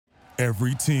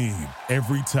Every team,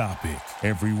 every topic,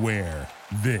 everywhere.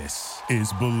 This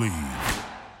is Believe.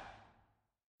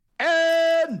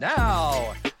 And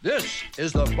now, this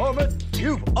is the moment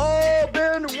you've all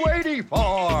been waiting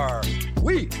for.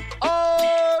 We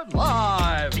are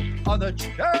live on the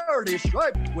Charity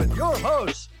Stripe with your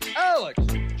hosts, Alex,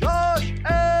 Josh,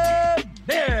 and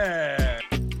Nick.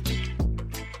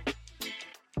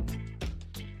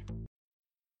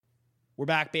 We're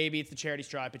back, baby. It's the Charity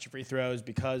Stripe. It's your free throws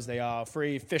because they are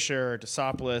free. Fisher,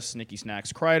 Desopoulos, Nicky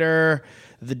Snacks, Kreider,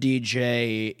 the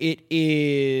DJ. It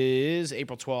is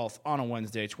April 12th on a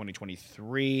Wednesday,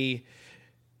 2023.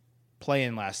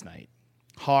 Play-in last night.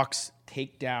 Hawks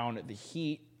take down the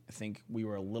Heat. I think we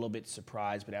were a little bit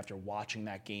surprised, but after watching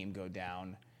that game go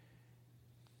down,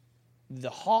 the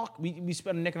Hawk, we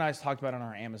spent, Nick and I talked about it on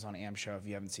our Amazon Am show. If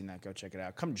you haven't seen that, go check it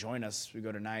out. Come join us. We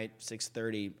go tonight,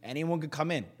 6:30. Anyone could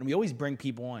come in. And we always bring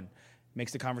people on.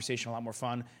 Makes the conversation a lot more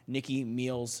fun. Nikki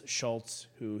Meals Schultz,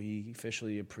 who he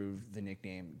officially approved the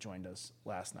nickname, joined us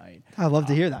last night. I love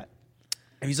to hear that.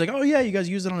 And he's like, oh, yeah, you guys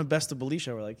used it on the Best of Believe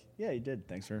show. We're like, yeah, you did.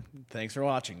 Thanks for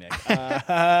watching, Nick.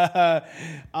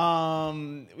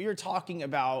 We were talking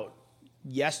about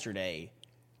yesterday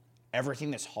everything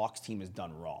this Hawks team has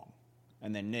done wrong.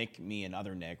 And then Nick, me, and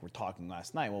other Nick were talking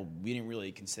last night. Well, we didn't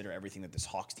really consider everything that this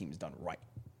Hawks team has done right.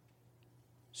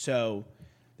 So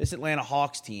this Atlanta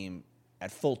Hawks team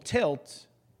at full tilt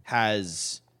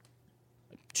has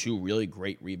two really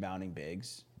great rebounding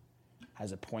bigs,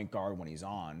 has a point guard when he's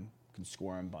on, can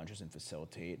score in bunches and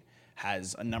facilitate,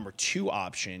 has a number two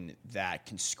option that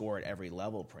can score at every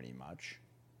level pretty much,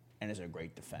 and is a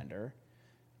great defender.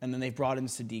 And then they've brought in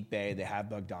Sadiq Bey. They have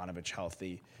Bogdanovich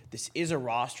healthy. This is a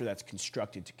roster that's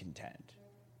constructed to contend.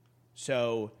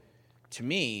 So, to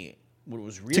me, what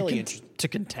was really interesting... To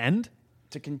contend?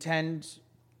 To contend...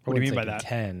 What do you mean by that?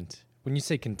 Contend. When you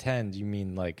say contend, you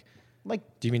mean like... Like...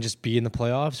 Do you mean just be in the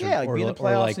playoffs? Yeah, be in the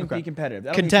playoffs and be competitive.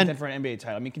 I don't mean contend for an NBA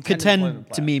title. I mean contend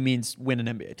to me means win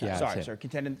an NBA title.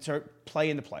 Yeah, sorry. Play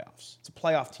in the playoffs. It's a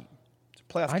playoff team. It's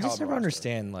a playoff. I just never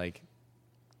understand, like...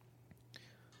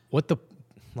 What the...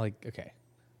 Like, okay,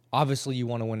 obviously you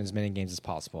want to win as many games as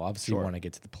possible. Obviously you want to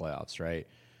get to the playoffs, right?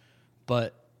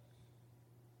 But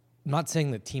I'm not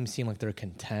saying that teams seem like they're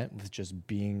content with just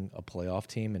being a playoff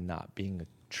team and not being a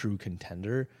true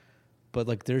contender. But,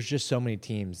 like, there's just so many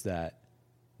teams that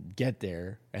get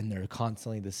there and they're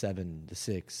constantly the 7, the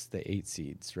 6, the 8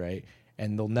 seeds, right?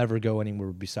 And they'll never go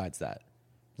anywhere besides that.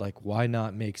 Like, why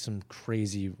not make some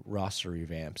crazy roster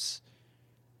revamps?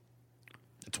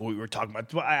 That's what we were talking about.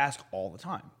 That's what I ask all the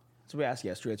time. That's what we asked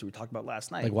yesterday. That's what we talked about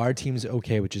last night. Like, why are teams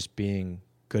okay with just being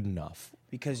good enough?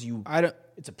 Because I don't.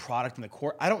 It's a product in the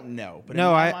court. I don't know. But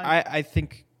no, I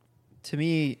think, to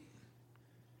me,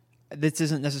 this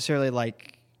isn't necessarily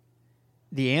like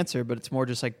the answer, but it's more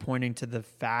just like pointing to the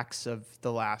facts of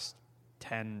the last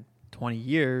 10, 20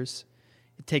 years.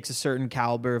 It takes a certain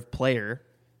caliber of player,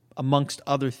 amongst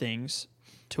other things,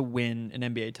 to win an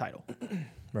NBA title.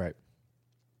 Right.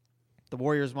 The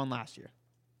Warriors won last year.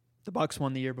 The Bucks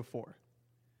won the year before.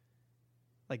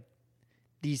 Like,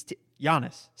 these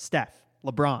Giannis, Steph,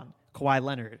 LeBron, Kawhi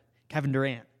Leonard, Kevin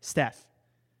Durant, Steph.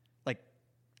 Like,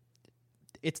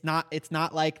 it's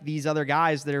not like these other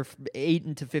guys that are 8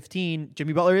 into 15.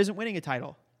 Jimmy Butler isn't winning a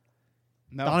title.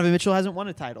 No. Donovan Mitchell hasn't won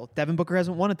a title. Devin Booker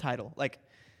hasn't won a title. Like,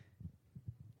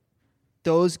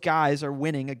 those guys are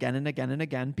winning again and again and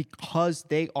again because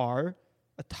they are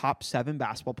a top 7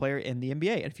 basketball player in the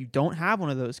NBA. And if you don't have one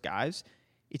of those guys,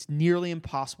 it's nearly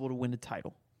impossible to win a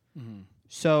title. Mm-hmm.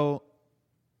 So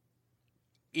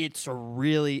it's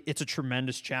a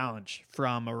tremendous challenge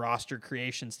from a roster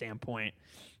creation standpoint,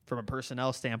 from a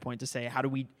personnel standpoint, to say, how do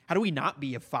we not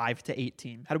be a 5 to 8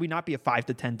 team? How do we not be a 5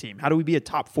 to 10 team? How do we be a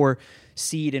top 4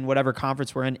 seed in whatever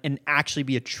conference we're in and actually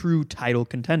be a true title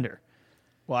contender?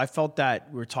 Well, I felt that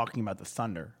we were talking about the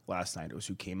Thunder last night. It was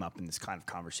who came up in this kind of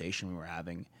conversation we were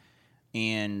having.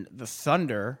 And the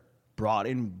Thunder brought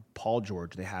in Paul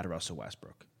George. They had Russell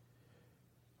Westbrook.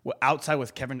 Well, outside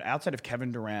of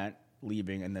Kevin Durant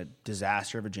leaving and the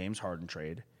disaster of a James Harden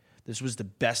trade, this was the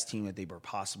best team that they were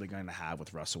possibly going to have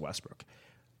with Russell Westbrook.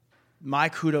 My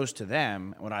kudos to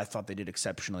them, and what I thought they did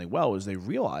exceptionally well, was they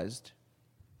realized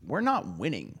we're not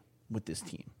winning with this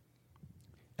team.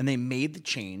 And they made the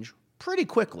change pretty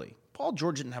quickly. Paul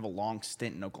George didn't have a long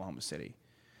stint in Oklahoma City.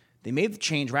 They made the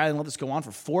change rather than let this go on for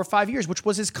 4 or 5 years, which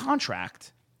was his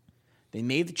contract. They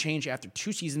made the change after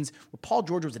 2 seasons where Paul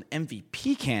George was an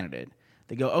MVP candidate.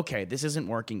 They go, okay, this isn't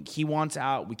working. He wants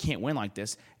out. We can't win like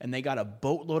this. And they got a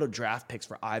boatload of draft picks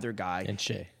for either guy. And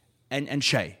Shea. And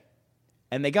Shea.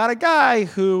 And they got a guy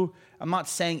who I'm not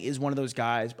saying is one of those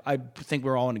guys. I think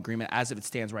we're all in agreement, as if it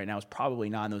stands right now, is probably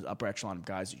not in those upper echelon of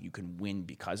guys that you can win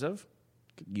because of,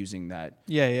 using that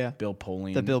Bill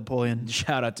Polian. The Bill Polian.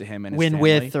 Shout out to him and his Win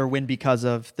family. with or win because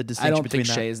of the distinction I don't between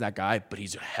think that. Shea is that guy, but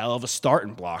he's a hell of a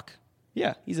starting block.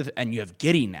 Yeah. And you have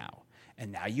Giddey now.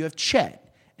 And now you have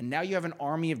Chet. And now you have an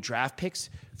army of draft picks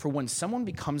for when someone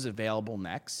becomes available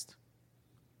next.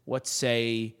 Let's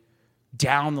say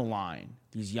down the line,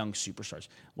 these young superstars.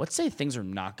 Let's say things are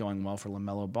not going well for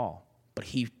LaMelo Ball, but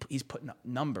he's putting up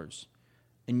numbers.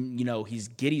 And, he's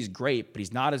Giddey's great, but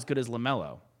he's not as good as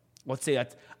LaMelo. Let's say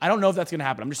that. I don't know if that's going to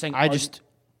happen. I'm just saying.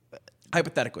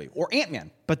 Hypothetically. Or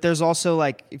Ant-Man. But there's also,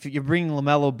 if you're bringing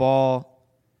LaMelo Ball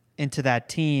into that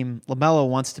team, LaMelo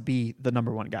wants to be the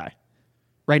number one guy.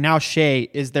 Right now, Shea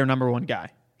is their number one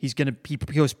guy.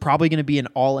 He was probably going to be an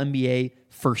All-NBA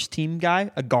first-team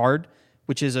guy, a guard,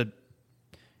 which is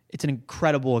it's an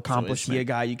incredible accomplishment. So is he a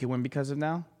guy you can win because of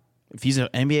now? If he's an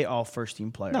NBA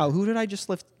All-First-Team player. No, who did I just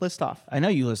list off? I know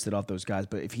you listed off those guys,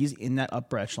 but if he's in that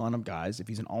upper echelon of guys, if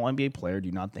he's an All-NBA player, do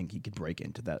you not think he could break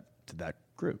into that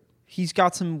group? He's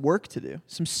got some work to do,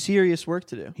 some serious work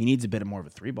to do. He needs a bit more of a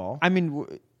three ball. I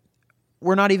mean,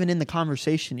 we're not even in the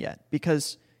conversation yet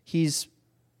because he's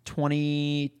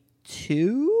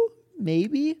 22,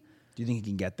 maybe. Do you think he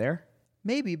can get there?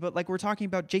 Maybe, but we're talking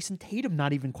about Jason Tatum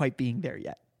not even quite being there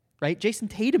yet, right? Jason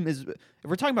Tatum if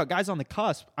we're talking about guys on the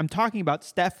cusp, I'm talking about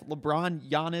Steph, LeBron,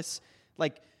 Giannis,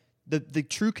 the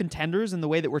true contenders in the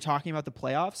way that we're talking about the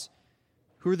playoffs.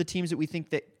 Who are the teams that we think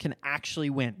that can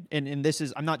actually win? And this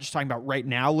is, I'm not just talking about right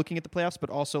now looking at the playoffs, but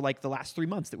also the last 3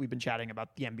 months that we've been chatting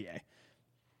about the NBA.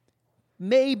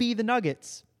 Maybe the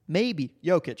Nuggets. Maybe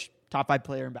Jokic, top 5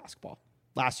 player in basketball.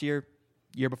 Last year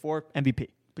before, MVP.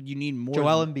 But you need more.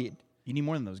 Joel Embiid. You need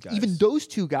more than those guys. Even those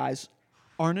two guys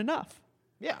aren't enough.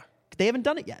 Yeah. They haven't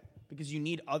done it yet. Because you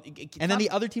need other. And then the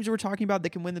other teams that we're talking about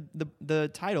that can win the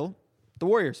title, the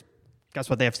Warriors, guess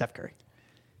what? They have Steph Curry.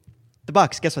 The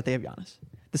Bucks, guess what? They have Giannis.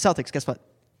 The Celtics, guess what?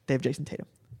 They have Jason Tatum.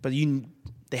 But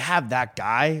they have that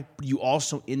guy, but you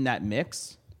also in that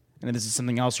mix, and this is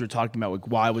something else you were talking about,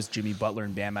 why was Jimmy Butler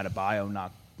and Bam Adebayo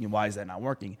not, why is that not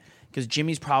working? Because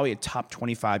Jimmy's probably a top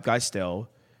 25 guy still.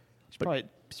 He's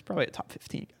probably a top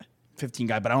 15 guy. 15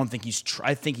 guy, but I don't think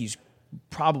I think he's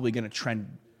probably going to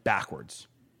trend backwards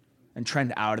and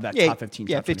trend out of that top 15.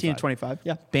 Yeah, top 15 and 25. 25.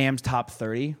 Yeah. Bam's top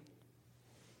 30.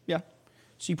 Yeah.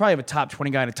 So you probably have a top 20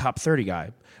 guy and a top 30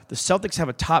 guy. The Celtics have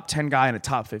a top 10 guy and a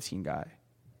top 15 guy.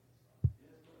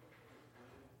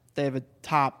 They have a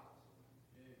top.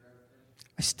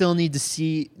 I still need to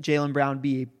see Jaylen Brown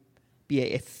be an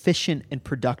efficient and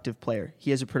productive player.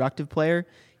 He is a productive player.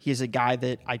 He is a guy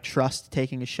that I trust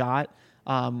taking a shot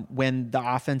when the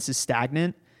offense is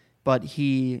stagnant, but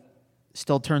he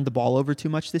still turned the ball over too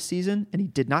much this season, and he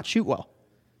did not shoot well.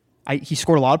 He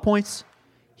scored a lot of points.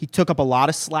 He took up a lot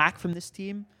of slack from this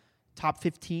team. Top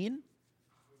 15.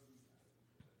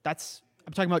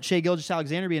 I'm talking about Shai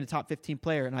Gilgeous-Alexander being a top 15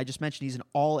 player, and I just mentioned he's an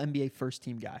all-NBA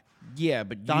first-team guy. Yeah,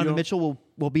 but Donovan Mitchell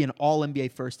will be an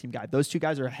all-NBA first-team guy. Those two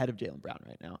guys are ahead of Jaylen Brown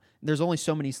right now. There's only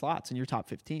so many slots in your top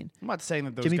 15. I'm not saying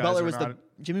that those Jimmy guys Butler are was not.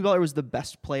 Jimmy Butler was the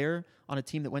best player on a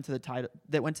team that went to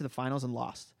the finals and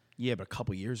lost. Yeah, but a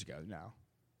couple years ago now.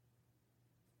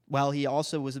 Well, he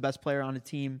also was the best player on a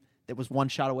team that was one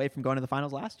shot away from going to the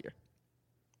finals last year.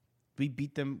 We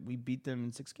beat them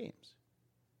in 6 games.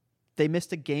 They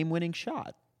missed a game-winning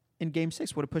shot in Game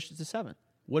 6. Would have pushed it to 7.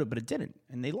 But it didn't,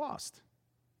 and they lost.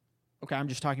 Okay, I'm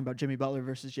just talking about Jimmy Butler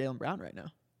versus Jaylen Brown right now.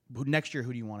 Next year,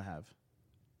 who do you want to have?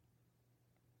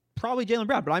 Probably Jaylen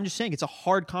Brown, but I'm just saying it's a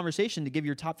hard conversation to give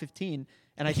your top 15.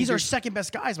 And He's our second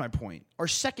best guy, is my point. Our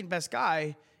second best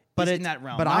guy is in that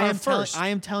realm. But not I our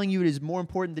am telling you it is more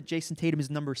important that Jason Tatum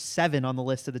is number 7 on the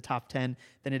list of the top 10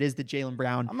 than it is that Jaylen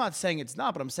Brown. I'm not saying it's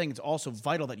not, but I'm saying it's also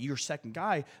vital that you're second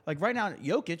guy. Like right now,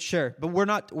 Jokic. Sure, but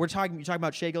you're talking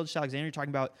about Shai Gilgeous-Alexander, you're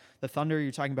talking about the Thunder,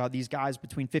 you're talking about these guys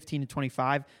between 15 and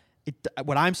 25.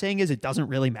 What I'm saying is it doesn't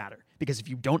really matter because if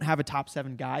you don't have a top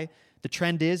 7 guy, the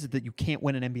trend is that you can't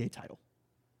win an NBA title.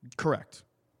 Correct.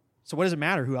 So what does it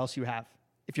matter who else you have?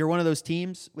 If you're one of those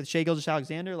teams with Shai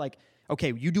Gilgeous-Alexander,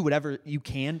 okay, you do whatever you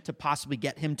can to possibly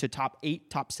get him to top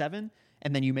 8, top 7,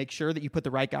 and then you make sure that you put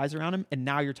the right guys around him, and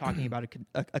now you're talking about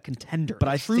a contender, But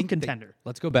a I true think contender.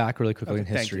 Let's go back really quickly in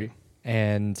thank history you.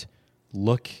 and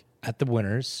look at the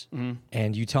winners,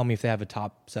 and you tell me if they have a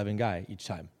top 7 guy each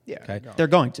time. Yeah, Okay. They're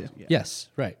going to. Yes.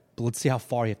 Right. But let's see how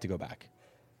far you have to go back.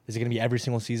 Is it going to be every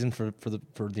single season for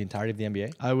the entirety of the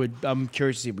NBA? I'm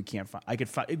curious to see if we can't find. I could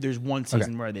find. There's one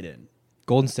season where they didn't.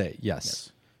 Golden State,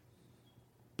 yes.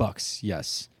 Bucks,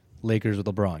 yes. Lakers with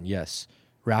LeBron, yes.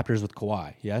 Raptors with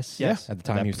Kawhi. Yes. Yes. At the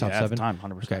time, he was top at the 7. time,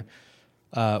 100%.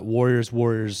 Okay.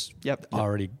 Warriors. Yep.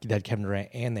 Already they had Kevin Durant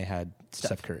and they had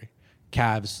Steph Curry.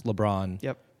 Cavs, LeBron.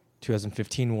 Yep.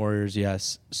 2015 Warriors.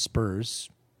 Yes. Spurs.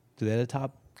 Do they have a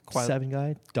top 7 guy?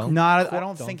 I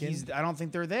don't think Duncan? I don't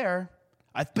think they're there.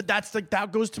 But that's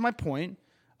that goes to my point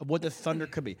of what the Thunder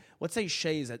could be. Let's say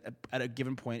Shea is at a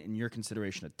given point in your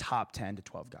consideration a top 10 to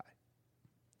 12 guy.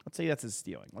 Let's say that's his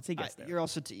stealing. Let's say he gets there. You're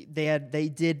also they had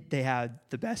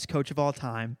the best coach of all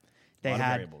time. They A lot of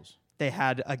had variables. They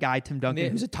had a guy, Tim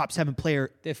Duncan, who's a top 7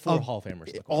 player. They have 4 Hall of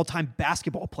Famers. All-time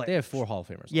basketball player. They have 4 Hall of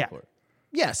Famers. Yeah.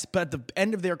 Yes, but at the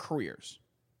end of their careers.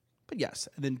 But yes,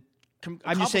 and then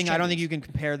I'm just saying I don't think you can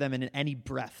compare them in any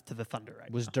breath to the Thunder right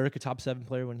Was now. Dirk a top 7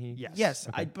 player when he? Yes. Yes,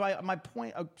 my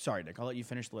point. Oh, sorry, Nick. I'll let you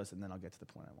finish the list, and then I'll get to the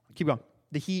point I want. Keep going.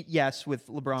 The Heat, yes, with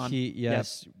LeBron. Heat,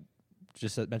 yes.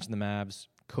 Just mentioned the Mavs.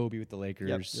 Kobe with the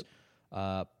Lakers.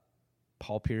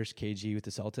 Paul Pierce, KG with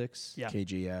the Celtics. Yeah.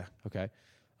 KG, yeah. Okay.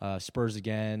 Spurs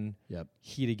again. Yep.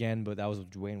 Heat again, but that was with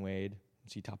Dwayne Wade.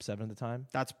 Was he top 7 at the time?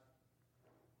 That's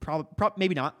probably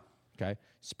maybe not. Okay.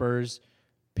 Spurs,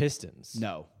 Pistons.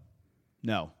 No.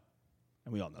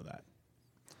 And we all know that.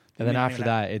 And then after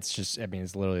that, it's just,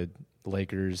 it's literally the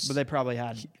Lakers, But they probably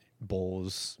had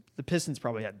Bulls. the Pistons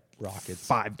probably had Rockets.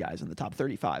 5 guys in the top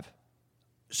 35.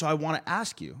 So I want to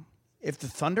ask you, if the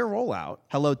Thunder roll out,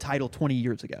 Hello, title 20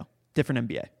 years ago. Different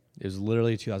NBA. It was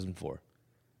literally 2004.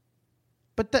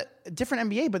 but the different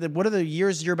NBA, but what are the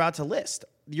years you're about to list?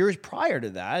 Years prior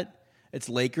to that, it's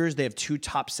Lakers. They have 2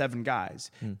 top 7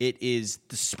 guys. It is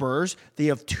the Spurs. They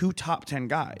have 2 top 10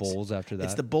 guys. Bulls after that.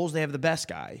 It's the Bulls. They have the best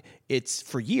guy. It's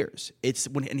for years. It's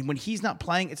when he's not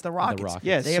playing, it's the Rockets. Rockets.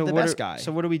 Yeah, they have the best guy.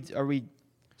 So what are we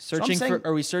searching saying- for?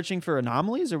 Are we searching for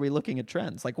anomalies? Or are we looking at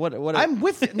trends? Like what? I'm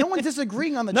with it. No one's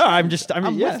disagreeing on the No, trends.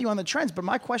 I'm yeah. with you on the trends. But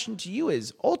my question to you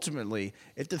is, ultimately,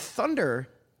 if the Thunder,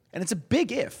 and it's a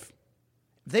big if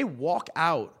they walk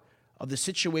out of the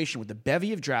situation with the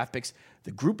bevy of draft picks,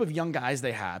 the group of young guys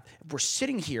they have, if we're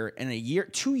sitting here in a year,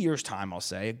 2 years time, I'll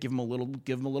say, give them a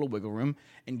little wiggle room,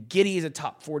 and Giddey is a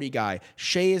top 40 guy,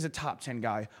 Shea is a top 10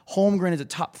 guy, Holmgren is a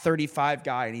top 35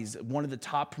 guy, and he's one of the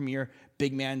top premier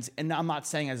big mans. And I'm not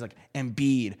saying as like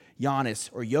Embiid,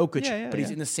 Giannis, or Jokic, but he's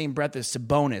in the same breath as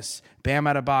Sabonis, Bam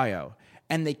Adebayo,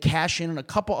 and they cash in on a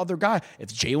couple other guys. If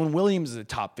Jalen Williams is a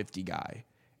top 50 guy,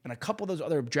 and a couple of those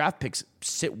other draft picks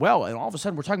sit well, and all of a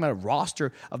sudden we're talking about a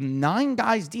roster of 9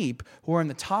 guys deep who are in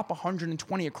the top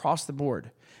 120 across the board.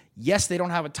 Yes, they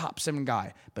don't have a top 7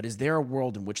 guy, but is there a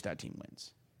world in which that team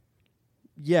wins?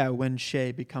 Yeah, when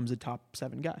Shea becomes a top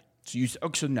 7 guy.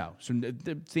 So no. So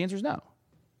the answer is no.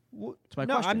 That's my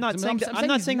No, question. I'm not saying that. I'm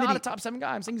not he's saying not that a top 7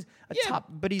 guy. I'm saying he's a top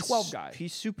but he's 12 guy.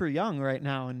 He's super young right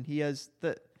now, and he has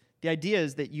the idea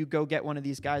is that you go get one of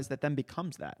these guys that then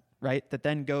becomes that, right? That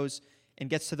then goes and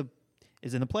gets to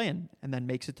is in the play-in and then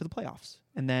makes it to the playoffs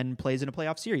and then plays in a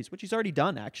playoff series, which he's already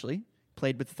done actually.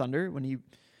 Played with the Thunder when he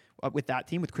with that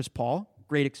team with Chris Paul,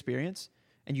 great experience,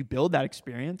 and you build that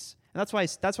experience. And that's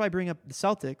why I bring up the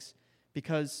Celtics,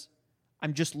 because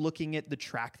I'm just looking at the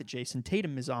track that Jason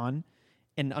Tatum is on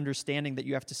and understanding that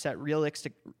you have to set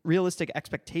realistic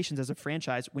expectations as a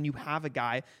franchise when you have a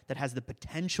guy that has the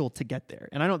potential to get there.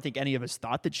 And I don't think any of us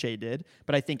thought that Shea did,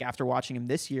 but I think after watching him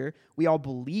this year, we all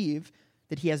believe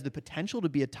that he has the potential to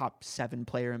be a top 7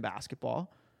 player in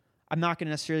basketball. I'm not going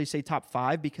to necessarily say top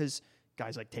 5 because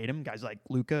guys like Tatum, guys like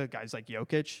Luka, guys like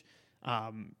Jokic,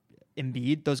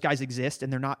 Embiid, those guys exist,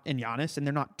 and they're not in Giannis, and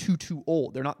they're not too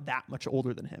old. They're not that much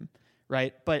older than him,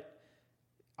 right? But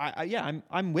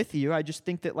I'm with you. I just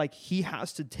think that like he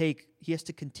has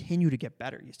to continue to get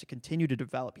better. He has to continue to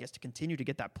develop. He has to continue to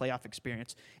get that playoff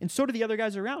experience. And so do the other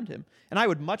guys around him. And I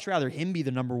would much rather him be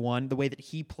the number 1, the way that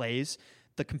he plays,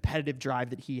 the competitive drive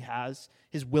that he has,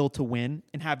 his will to win,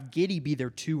 and have Giddey be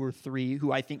their 2 or 3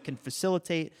 who I think can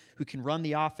facilitate, who can run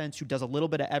the offense, who does a little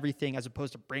bit of everything, as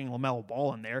opposed to bringing LaMelo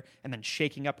Ball in there and then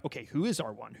shaking up, okay, who is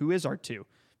our 1? Who is our 2?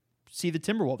 See the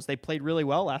Timberwolves. They played really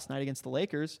well last night against the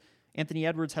Lakers. Anthony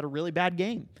Edwards had a really bad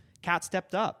game. Cat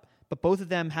stepped up. But both of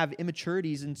them have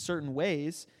immaturities in certain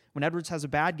ways. When Edwards has a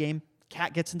bad game,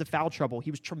 Cat gets into foul trouble.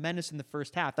 He was tremendous in the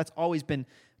first half. That's always been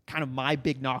kind of my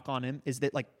big knock on him, is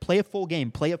that like play a full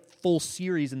game, play a full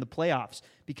series in the playoffs,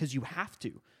 because you have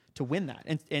to win that.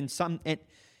 And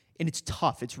it's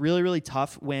tough. It's really, really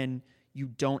tough when you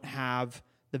don't have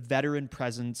the veteran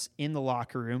presence in the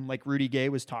locker room, like Rudy Gay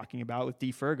was talking about with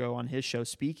D. Fergo on his show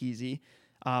Speakeasy.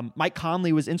 Mike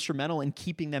Conley was instrumental in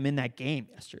keeping them in that game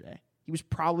yesterday. He was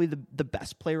probably the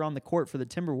best player on the court for the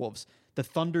Timberwolves. The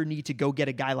Thunder need to go get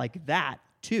a guy like that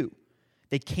too.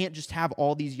 They can't just have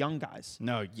all these young guys.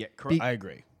 No, yeah, I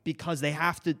agree. because they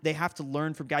have to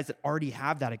learn from guys that already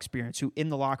have that experience, who in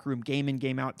the locker room, game in,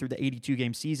 game out through the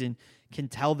 82-game season, can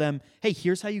tell them, hey,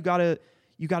 here's how you gotta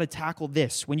tackle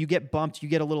this. When you get bumped, you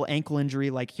get a little ankle injury.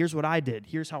 Like, here's what I did.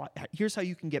 Here's how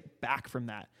you can get back from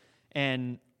that.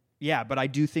 And yeah, but I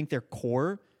do think their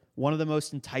core, one of the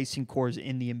most enticing cores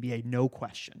in the NBA, no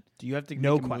question. Do you have to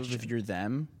No make a move question. if you're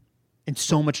them? And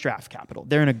so much draft capital.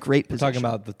 They're in a great We're position. talking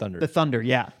about the Thunder. The Thunder,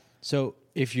 yeah. So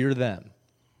if you're them,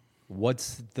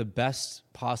 what's the best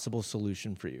possible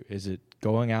solution for you? Is it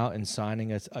going out and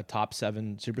signing a top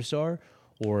 7 superstar,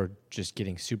 or just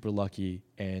getting super lucky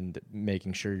and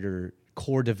making sure your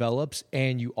core develops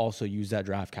and you also use that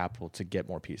draft capital to get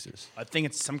more pieces? I think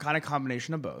it's some kind of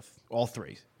combination of both, all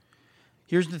three.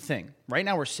 Here's the thing. Right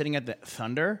now we're sitting at the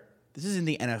Thunder. This is in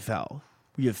the NFL.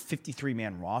 We have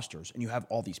 53-man rosters, and you have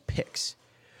all these picks.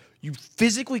 You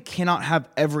physically cannot have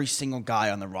every single guy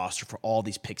on the roster for all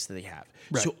these picks that they have.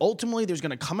 Right. So ultimately, there's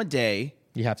going to come a day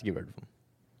You have to get rid of them.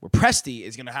 where Presti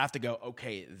is going to have to go,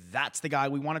 okay, that's the guy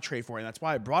we want to trade for. And that's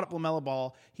why I brought up LaMelo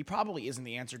Ball. He probably isn't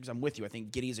the answer because I'm with you. I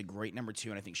think Giddey is a great number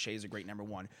 2, and I think Shea is a great number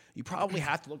 1. You probably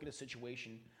have to look at a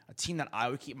situation. A team that I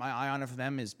would keep my eye on for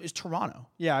them is Toronto.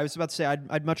 Yeah, I was about to say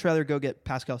I'd much rather go get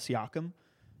Pascal Siakam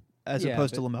as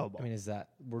opposed to LaMelo Ball. I mean, is that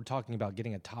we're talking about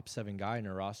getting a top 7 guy in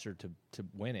a roster to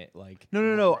win it? Like,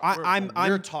 No. I'm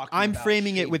talking about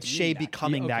framing Shea it with being Shea that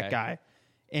becoming guy. that guy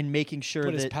and making sure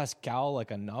but is that Pascal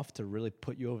like enough to really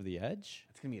put you over the edge?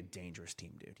 It's going to be a dangerous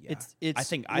team, dude. Yeah. it's. I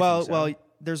think well, so. well.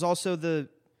 There's also they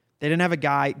didn't have a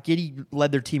guy. Giddey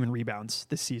led their team in rebounds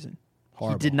this season.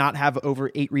 Horrible. He did not have over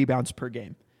 8 rebounds per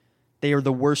game. They are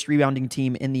the worst rebounding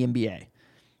team in the NBA.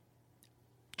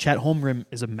 Chet Holmgren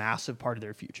is a massive part of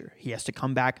their future. He has to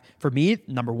come back. For me,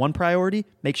 number 1 priority,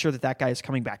 make sure that guy is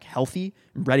coming back healthy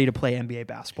and ready to play NBA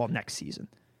basketball next season.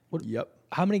 Yep.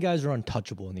 How many guys are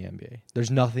untouchable in the NBA? There's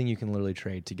nothing you can literally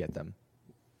trade to get them.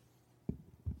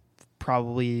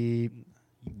 Probably,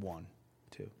 1,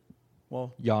 2.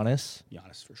 Well, Giannis.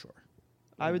 Giannis for sure.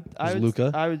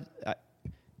 Luka?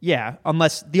 Yeah,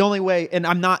 unless the only way, and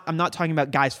I'm not talking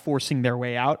about guys forcing their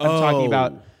way out. I'm talking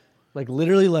about Like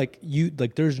literally,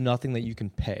 there's nothing that you can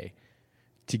pay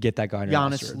to get that guy in your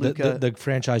Giannis, roster. Luka. The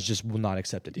franchise just will not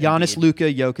accept it. Giannis, Luka,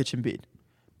 Jokic, Embiid.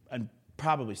 And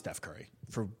probably Steph Curry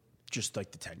for just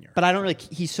like the tenure. But I don't really.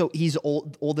 He's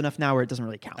old enough now where it doesn't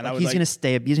really count. And I Like, would he's like- gonna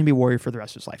stay. He's gonna be a Warrior for the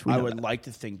rest of his life. We I know would that. like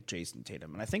to think Jason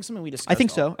Tatum. And I think something we discussed. I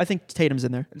think so. I think Tatum's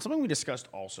in there. And something we discussed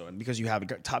also, and because you have a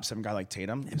top 7 guy like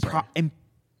Tatum. And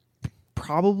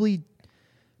probably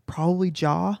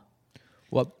Ja.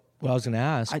 What I was going to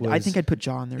ask was, I think I'd put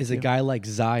Ja in there. is too. a guy like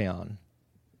Zion,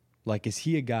 like, is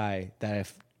he a guy that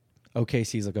if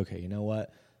OKC's like, okay, you know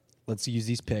what? Let's use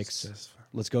these picks.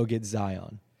 Let's go get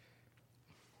Zion.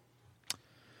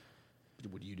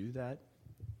 Would you do that?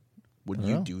 Would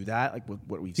you do that? Like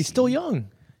what we've He's seen? still young.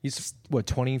 He's,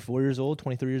 24 years old,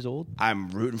 23 years old? I'm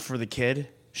rooting for the kid.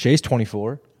 Shay's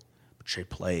 24. But Shea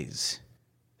plays.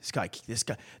 This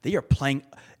guy, they are playing.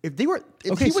 If they were,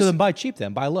 if Okay, he so was, then buy cheap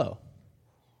then. Buy low.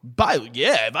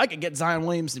 if I could get Zion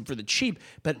Williamson for the cheap,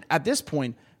 but at this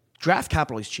point, draft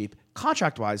capital is cheap.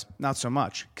 Contract wise, not so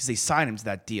much because they signed him to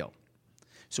that deal.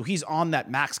 So he's on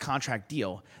that max contract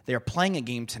deal. They are playing a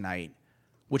game tonight,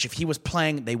 which if he was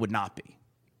playing, they would not be.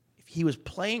 If he was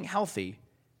playing healthy,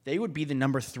 they would be the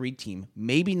number 3 team,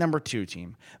 maybe number 2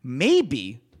 team,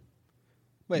 maybe.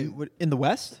 Wait, in the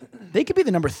West? They could be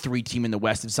the number 3 team in the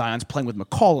West if Zion's playing with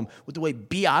McCollum, with the way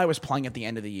B.I. was playing at the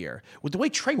end of the year, with the way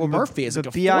Trey Murphy is like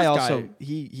a Bi fourth also guy.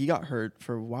 he got hurt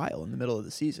for a while in the middle of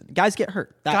the season. Guys get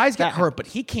hurt. Guys get hurt, but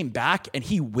he came back and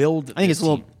he willed. I think it's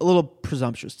a little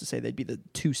presumptuous to say they'd be the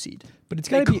 2 seed. But it's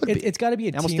They got to be could be. it's got to be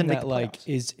a They almost team didn't make that the like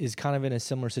playoffs. is kind of in a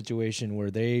similar situation where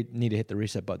they need to hit the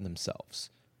reset button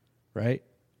themselves, right?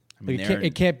 mean, Like, they're-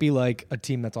 it can't be like a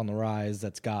team that's on the rise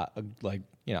that's got I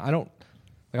don't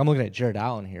like I'm looking at Jared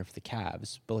Allen here for the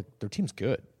Cavs, but like their team's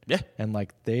good, Yeah. and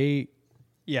like they're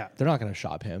not going to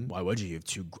shop him. Why would you? You have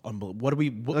 2 unbelievable. What do we?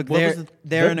 What, Look, what was the,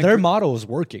 Their model is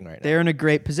working right now. They're in a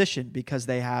great position because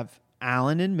they have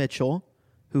Allen and Mitchell,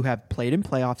 who have played in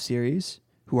playoff series,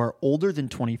 who are older than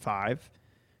 25,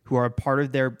 who are a part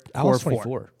of their core Allen's 4.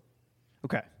 24,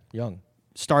 Okay. young.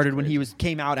 Started when he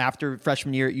came out after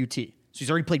freshman year at UT. So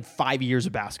he's already played 5 years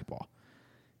of basketball.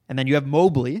 And then you have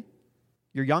Mobley,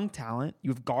 your young talent. You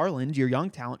have Garland, your young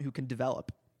talent who can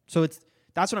develop. So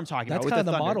that's what I'm talking That's about. with kind of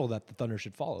the Thunder. model that the Thunder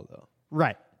should follow, though.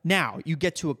 Right. Now, you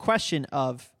get to a question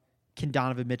of, can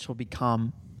Donovan Mitchell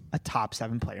become a top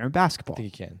 7 player in basketball? I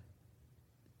think he can.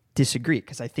 Disagree,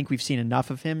 because I think we've seen enough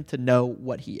of him to know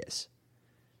what he is.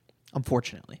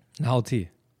 Unfortunately. And how old is he? I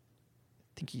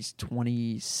think he's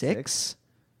 26.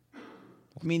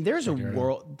 I mean, there's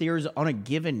on a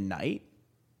given night.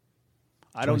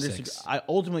 I don't 26. disagree. I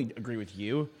ultimately agree with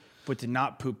you, but to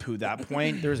not poo-poo that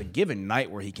point, there's a given night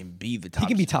where he can be the top. He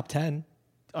can be top 10,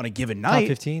 on a given top night.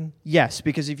 15. Yes,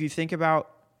 because if you think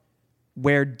about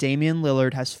where Damian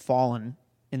Lillard has fallen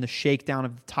in the shakedown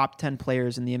of the top 10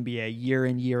 players in the NBA year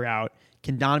in, year out,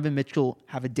 can Donovan Mitchell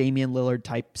have a Damian Lillard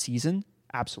type season?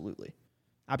 Absolutely.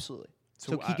 Absolutely.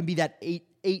 So he can be that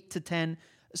 8 to 10.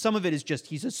 Some of it is just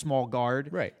he's a small guard.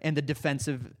 Right. And the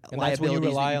defensive And that's when you liabilities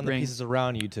rely that on the bring. pieces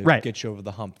around you to Right. get you over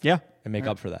the hump. Yeah. And make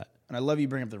up for that. And I love you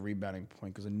bring up the rebounding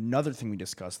point because another thing we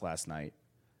discussed last night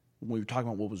when we were talking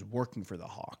about what was working for the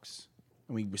Hawks,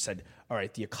 and we said, all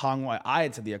right, the Okongwu. I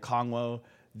had said the Okongwu,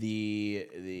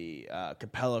 the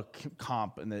Capella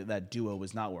comp, and that duo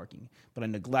was not working, but I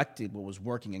neglected what was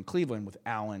working in Cleveland with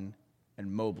Allen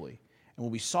and Mobley. And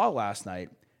what we saw last night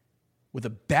with a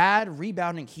bad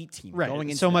rebounding Heat team Right. going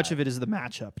into So much that, of it is the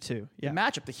matchup, too. Yeah. the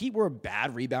matchup, the Heat were a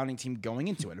bad rebounding team going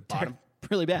into it. At bottom.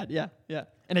 Really bad. Yeah. Yeah.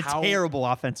 And a How- terrible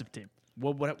offensive team.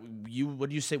 What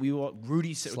do you say?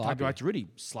 Rudy said, talking Sloppy. back to Rudy.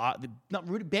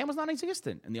 Rudy. Bam was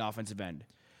non-existent in the offensive end,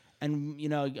 and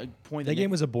a point That game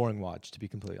was a boring watch, to be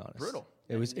completely honest. Brutal.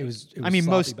 It was I mean,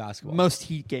 sloppy basketball. most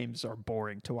Heat games are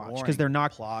boring to watch because Boring, they're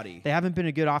not plotty. They haven't been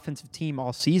a good offensive team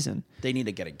all season. They need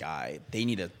to get a guy. They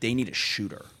need a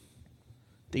shooter.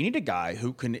 They need a guy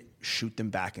who can shoot them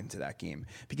back into that game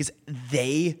because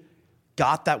they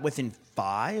got that within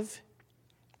 5,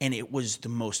 and it was the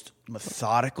most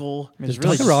methodical. Does really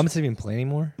Duncan just- Robinson even play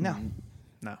anymore? No,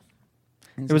 No.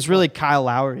 It was really Kyle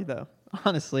Lowry, though,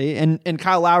 honestly. And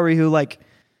Kyle Lowry, who,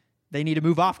 they need to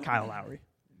move off Kyle Lowry.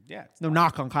 yeah, No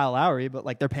knock on Kyle Lowry, but,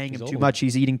 they're paying him He's too old. much.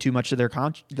 He's eating too much of their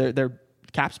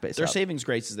cap space. Their up. savings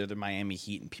grace is they're the Miami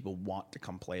Heat, and people want to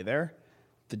come play there.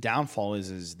 The downfall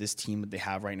is this team that they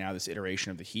have right now, this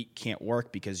iteration of the Heat, can't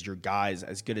work because your guys,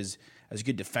 as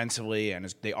good defensively and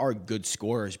as they are good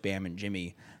scorers, Bam and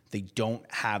Jimmy, they don't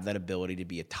have that ability to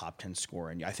be a top 10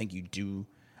 scorer. And I think you do.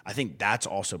 I think that's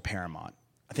also paramount.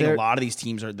 I think a lot of these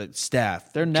teams are the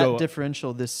staff. Their net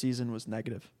differential this season was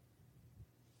negative.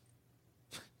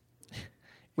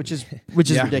 Which is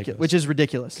ridiculous. Which is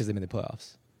ridiculous. Because they made the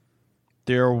playoffs.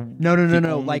 They're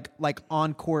No. Like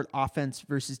on court offense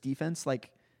versus defense.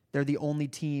 They're the only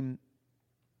team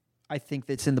I think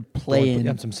that's in the play in.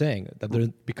 That's what I'm saying.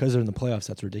 Because they're in the playoffs,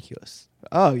 that's ridiculous.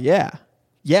 Oh yeah.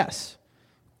 Yes.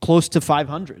 Close to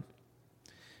 500.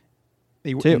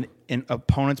 They were Two. in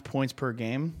opponents' points per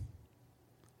game,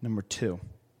 number 2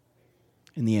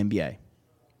 in the NBA.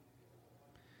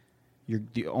 They're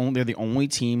the only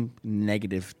team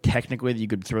negative technically that you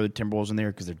could throw the Timberwolves in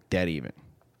there because they're dead even.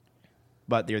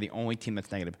 But they're the only team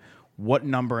that's negative. What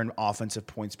number in offensive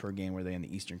points per game were they in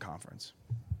the Eastern Conference?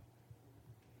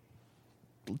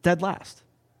 Dead last.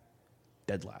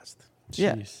 Dead last.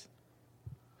 Yeah. Jeez.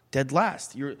 Dead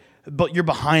last. You're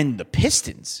behind the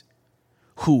Pistons,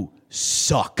 who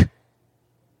suck.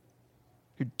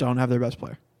 Who don't have their best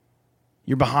player.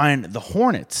 You're behind the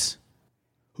Hornets,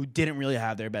 who didn't really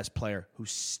have their best player, who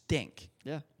stink.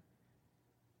 Yeah.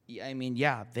 I mean,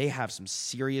 yeah, they have some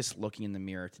serious looking in the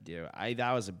mirror to do.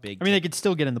 That was a big. I mean, they could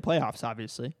still get in the playoffs,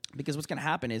 obviously, because what's going to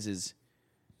happen is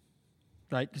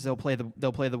right? Because they'll play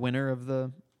the winner of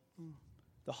the.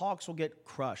 the Hawks will get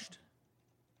crushed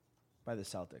by the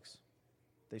Celtics.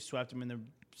 They swept them in the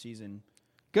season.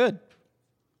 Good.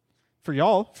 For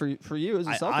y'all, for you as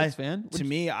a Celtics fan, to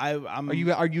me, I'm.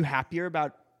 are you happier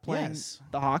about playing Yes.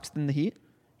 the Hawks than the Heat?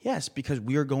 Yes, because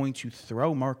we are going to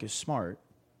throw Marcus Smart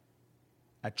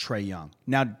at Trae Young.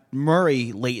 Now,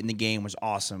 Murray late in the game was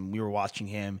awesome. We were watching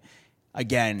him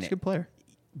again. He's a good player.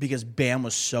 Because Bam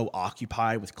was so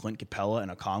occupied with Clint Capella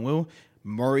and Okongwu.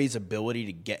 Murray's ability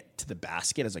to get to the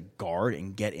basket as a guard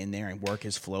and get in there and work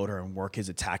his floater and work his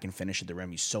attack and finish at the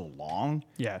rim, he's so long.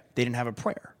 Yeah. They didn't have a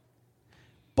prayer.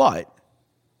 But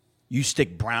you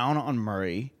stick Brown on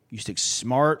Murray, you stick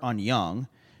Smart on Young,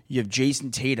 you have Jason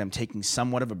Tatum taking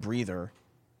somewhat of a breather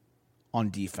on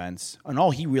defense, and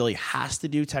all he really has to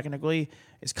do technically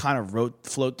is kind of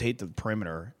flotate the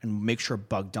perimeter and make sure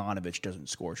Bogdanovich doesn't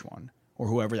scorch one, or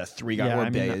whoever that 3 guy or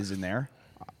Bay is in there.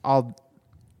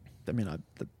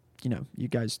 You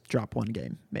guys drop one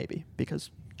game maybe because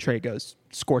Trae goes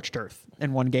scorched earth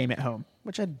in one game at home.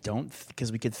 Which I don't,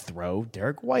 because we could throw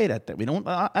Derek White at that. We don't.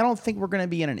 I don't think we're going to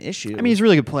be in an issue. I mean, he's a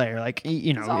really good player.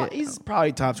 he's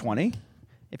probably top 20.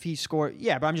 if he scored,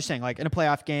 yeah. But I'm just saying, in a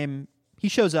playoff game, he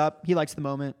shows up. He likes the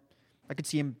moment. I could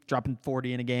see him dropping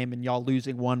 40 in a game and y'all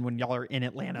losing one when y'all are in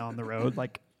Atlanta on the road.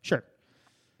 Sure.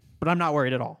 But I'm not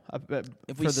worried at all.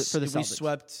 If we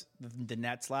swept the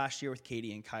Nets last year with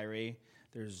KD and Kyrie,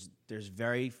 There's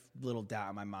very little doubt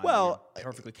in my mind. Well, that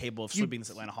you're perfectly capable of sweeping this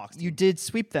Atlanta Hawks team. You did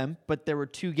sweep them, but there were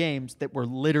 2 games that were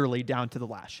literally down to the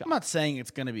last shot. I'm not saying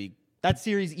it's going to be. That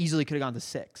series easily could have gone to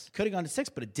 6. Could have gone to 6,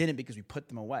 but it didn't because we put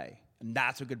them away. And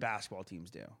that's what good basketball teams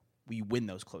do. We win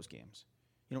those close games.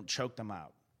 You don't choke them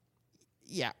out.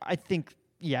 Yeah, I think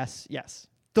yes.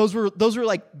 Those were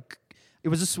like it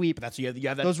was a sweep. But that's you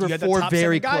have that. Those were you have that 4 top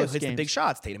very 7 guy close who hits the games. big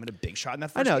shots. Tatum hit a big shot in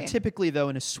that I first know. game. Typically, though,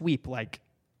 in a sweep, like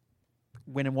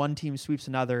when one team sweeps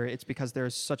another, it's because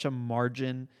there's such a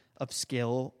margin of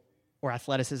skill or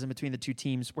athleticism between the 2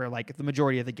 teams where like the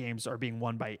majority of the games are being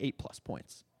won by 8+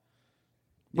 points.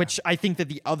 Which I think that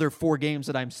the other 4 games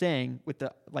that I'm saying with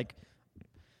the like,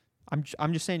 I'm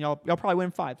just saying y'all probably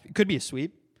win 5. It could be a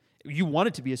sweep. You want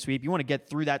it to be a sweep. You want to get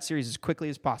through that series as quickly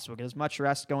as possible. Get as much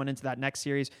rest going into that next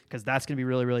series because that's going to be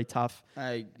really, really tough.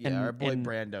 Our boy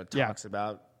Brando yeah. talks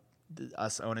about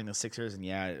us owning the Sixers,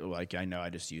 and like I know I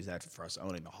just use that for us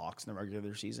owning the Hawks in the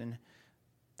regular season.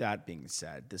 That being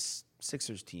said, this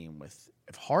Sixers team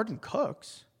if Harden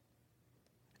cooks,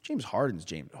 James Harden,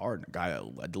 a guy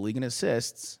that led the league in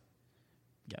assists.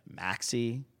 You got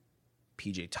Maxey,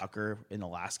 PJ Tucker in the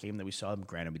last game that we saw.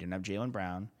 Granted, we didn't have Jaylen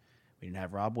Brown. We didn't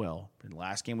have Rob Will. But in the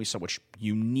last game we saw, which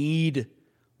you need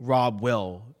Rob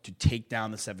Will to take down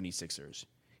the 76ers.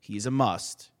 He's a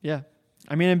must. Yeah.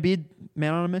 I mean, Embiid,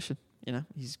 man on a mission. You know,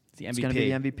 he's The going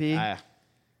MVP. to be the MVP.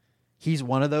 He's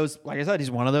one of those, like I said,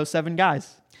 he's one of those 7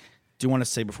 guys. Do want to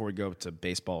say before we go to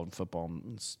baseball and football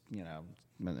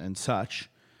and such,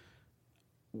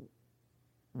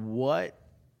 what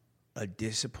a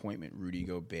disappointment Rudy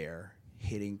Gobert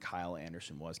hitting Kyle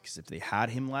Anderson was, because if they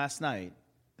had him last night,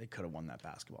 they could have won that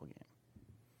basketball game.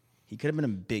 He could have been a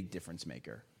big difference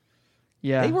maker.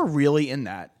 Yeah. They were really in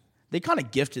that. They kind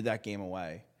of gifted that game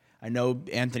away. I know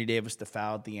Anthony Davis the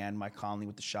foul at the end, Mike Conley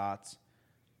with the shots.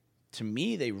 To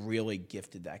me, they really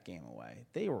gifted that game away.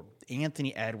 They were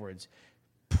Anthony Edwards,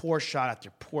 poor shot after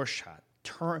poor shot,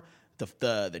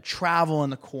 the travel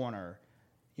in the corner,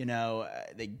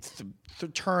 the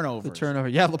turnovers. The turnover.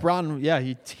 Yeah, LeBron, yeah,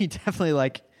 he definitely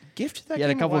like Gifted that he had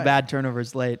a game couple away. of bad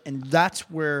turnovers late. And that's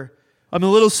where I'm a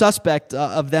little suspect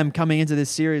of them coming into this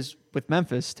series with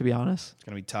Memphis, to be honest. it's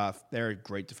going to be tough. They're a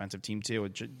great defensive team, too,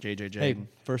 with JJJ. Hey,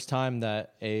 first time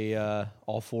that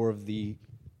all 4 of the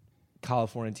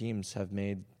California teams have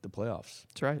made the playoffs.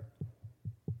 That's right.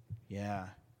 Yeah.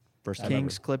 First time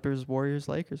Kings, ever. Clippers, Warriors,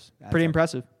 Lakers. That's Pretty how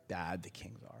impressive. bad the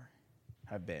Kings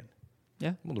have been.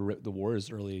 Yeah. Well, the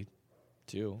Warriors early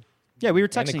too. Yeah, we were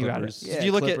And the texting you about it. Clippers. Yeah, if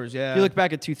you look Clippers, if you look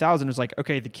back at 2000, it's like,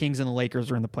 okay, the Kings and the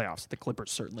Lakers are in the playoffs. The Clippers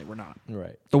certainly were not.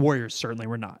 Right. The Warriors certainly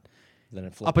were not. Then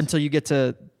it flipped. Up until you get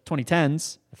to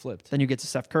 2010s, it flipped. then you get to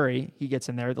Steph Curry. He gets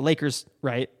in there. The Lakers,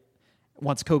 right?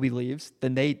 Once Kobe leaves,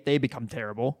 then they become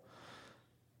terrible.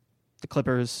 The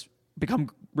Clippers become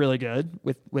really good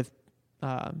with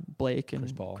Blake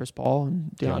and Chris Paul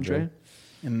and DeAndre.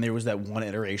 And there was that one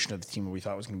iteration of the team where we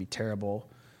thought was going to be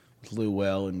terrible with Lou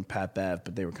Will and Pat Bev,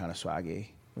 but they were kind of swaggy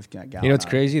with Gallinari. You know what's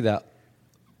crazy? That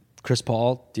Chris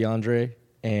Paul, DeAndre,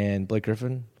 and Blake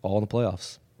Griffin all in the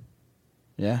playoffs.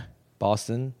 Yeah.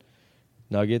 Boston,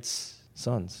 Nuggets,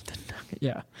 Suns.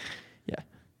 Yeah.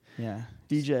 Yeah.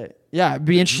 DJ. Yeah, it'd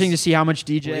be interesting to see how much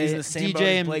DJ, Well, he's in the same boat DJ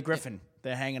as and Blake Griffin.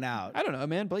 They're hanging out. I don't know,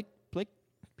 man. Blake,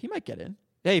 he might get in.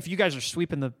 Hey, if you guys are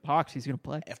sweeping the Hawks, he's going to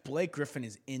play. If Blake Griffin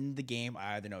is in the game,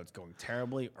 I either know it's going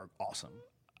terribly or awesome.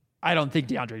 I don't think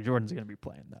DeAndre Jordan's going to be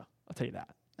playing, though. I'll tell you that.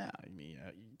 No, I mean,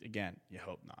 again, you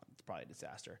hope not. It's probably a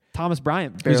disaster. Thomas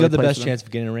Bryant. Who's barely got the plays best for them. chance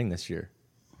of getting a ring this year?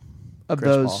 of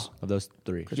Chris those? Paul. Of those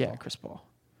 3. Chris Paul.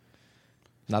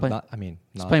 Not. He's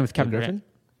Not playing with Blake Kevin Durant.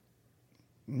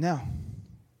 No.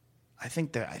 I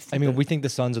think that. we think the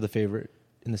Suns are the favorite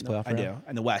in this playoff I round. do.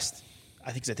 And the West.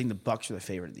 I think the Bucks are the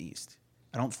favorite in the East.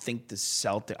 I don't think the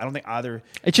Celtics. I don't think either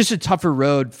It's just a tougher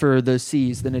road for the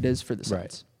C's than it is for the Suns.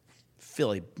 Right.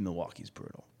 Philly, Milwaukee's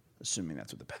brutal. Assuming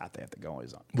that's what the path they have to go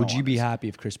is on. Would go you on be is. happy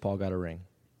if Chris Paul got a ring?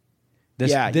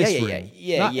 Yeah, this yeah, ring.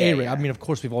 yeah, Not yeah, a ring. yeah. I mean, of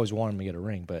course, we've always wanted him to get a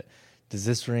ring, but does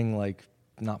this ring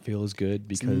not feel as good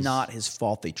because It's not his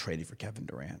fault they traded for Kevin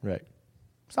Durant. right?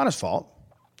 It's not his fault.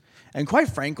 And quite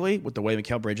frankly, with the way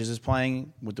Mikal Bridges is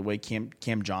playing, with the way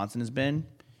Cam Johnson has been,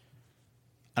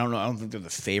 I don't know. I don't think they're the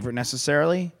favorite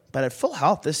necessarily. But at full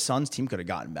health, this Suns team could have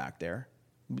gotten back there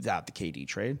without the KD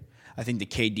trade. I think the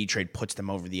KD trade puts them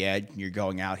over the edge. And you're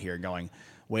going out here and going,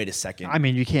 wait a second. I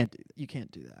mean, you can't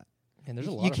do that. And there's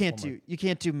a lot. You can't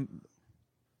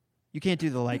do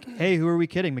the like, hey, who are we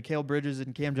kidding? Mikal Bridges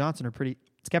and Cam Johnson are pretty.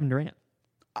 It's Kevin Durant.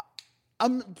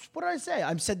 What did I say?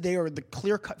 I said they are the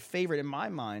clear-cut favorite in my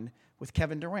mind with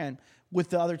Kevin Durant. With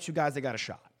the other 2 guys, they got a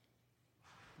shot.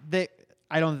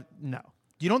 I don't know.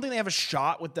 You don't think they have a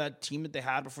shot with that team that they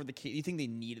had before the KD? You think they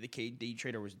needed the KD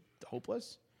trade or was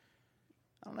hopeless?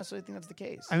 I don't necessarily think that's the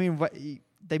case. I mean,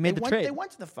 they made the trade. They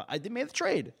went to they made the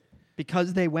trade.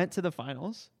 Because they went to the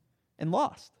finals and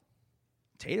lost.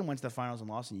 Tatum went to the finals and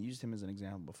lost, and you used him as an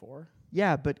example before.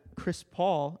 Yeah, but Chris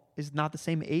Paul is not the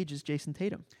same age as Jason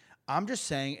Tatum. I'm just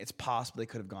saying it's possible they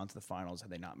could have gone to the finals had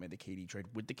they not made the KD trade.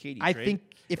 With the KD I trade, think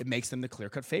if it makes them the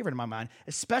clear-cut favorite in my mind,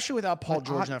 especially without Paul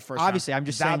George in that first obviously, round. I'm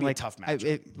just That'd saying, be like, a tough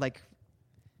matchup.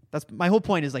 that's my whole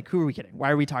point is, like, who are we kidding? Why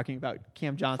are we talking about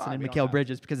Cam Johnson Fine, and we don't Mikal have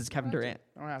Bridges because it's Kevin Durant?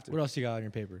 I don't have to. What else you got on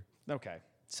your paper? Okay.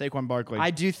 Saquon Barkley.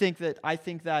 I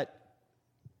think that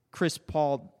Chris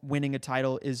Paul winning a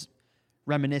title is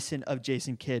reminiscent of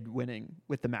Jason Kidd winning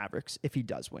with the Mavericks if he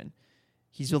does win.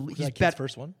 He's Kid's better.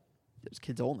 first one? It was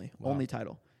Kidd's only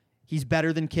title. He's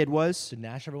better than Kidd was. Did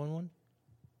Nash ever win one?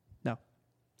 No.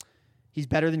 He's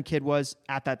better than Kidd was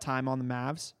at that time on the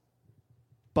Mavs.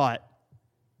 But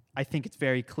I think it's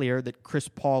very clear that Chris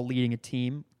Paul leading a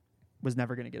team was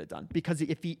never going to get it done. Because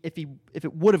if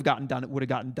it would have gotten done, it would have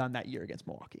gotten done that year against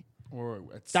Milwaukee.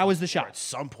 That was the shot. At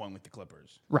some point with the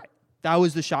Clippers. Right. That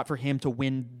was the shot for him to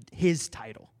win his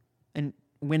title. And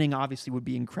winning obviously would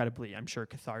be incredibly, I'm sure,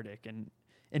 cathartic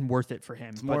and worth it for him.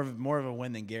 It's more of a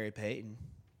win than Gary Payton.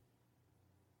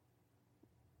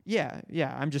 Yeah.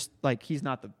 I'm just like, he's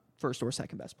not the first or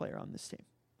second best player on this team.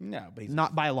 No, but he's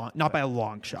Not by a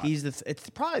long shot. it's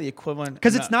probably the equivalent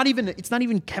Because it's not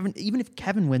even Kevin. Even if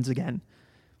Kevin wins again,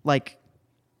 like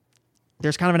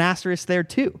there's kind of an asterisk there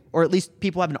too, or at least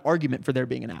people have an argument for there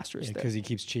being an asterisk there. Because he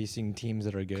keeps chasing teams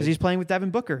that are good. Because he's playing with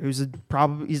Devin Booker, who's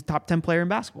he's a top 10 player in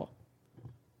basketball.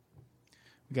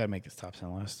 We got to make this top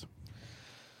 10 list.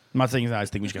 I'm not saying that. I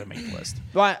just think we just got to make the list.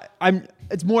 But I'm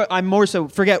more so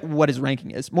forget what his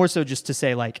ranking is. More so just to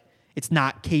say like it's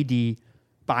not KD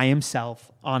by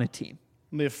himself on a team.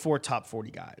 We have 4 top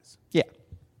 40 guys. Yeah.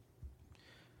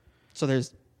 So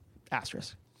there's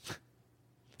asterisk.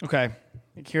 Okay.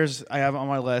 I have on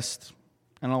my list,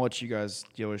 and I'll let you guys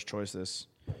dealer's choice this.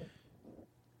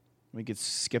 We could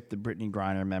skip the Brittany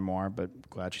Griner memoir, but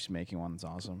glad she's making one. That's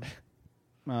awesome.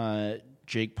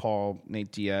 Jake Paul,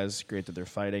 Nate Diaz, great that they're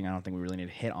fighting. I don't think we really need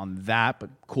to hit on that, but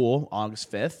cool.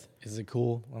 August 5th. Is it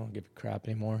cool? I don't give a crap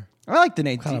anymore. I like the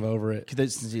Nate. I'm kind of over it.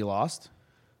 Since he lost.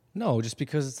 No, just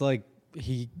because it's like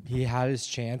he had his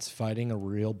chance fighting a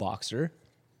real boxer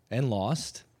and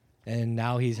lost. And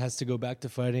now he has to go back to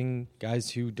fighting guys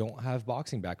who don't have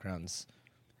boxing backgrounds.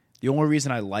 The only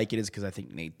reason I like it is because I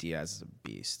think Nate Diaz is a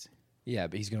beast. Yeah,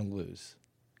 but he's going to lose.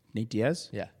 Nate Diaz?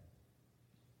 Yeah.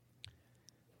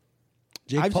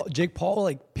 Jake Paul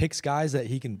like picks guys that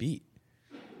he can beat.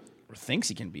 Or thinks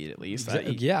he can beat at least.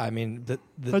 Yeah, I mean,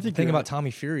 the thing about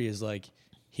Tommy Fury is like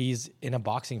he's in a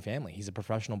boxing family. He's a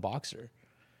professional boxer.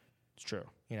 It's true.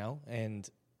 You know, and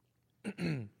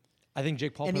I think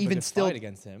Jake Paul And put up even a good still- fight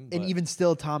against him. And even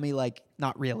still, Tommy, like,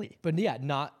 not really. but yeah,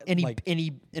 not And it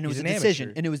he's was a an decision.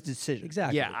 amateur. And it was a decision.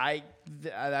 Exactly. Yeah,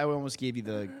 I almost gave you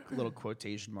the little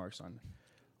quotation marks on.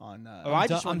 I just I'm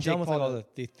want done Jake with Paul like, all to-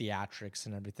 the theatrics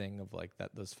and everything of like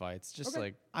those fights. Just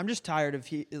like I'm just tired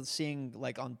of seeing,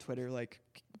 like, on Twitter, like,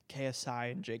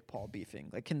 KSI and Jake Paul beefing.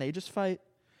 Like, can they just fight?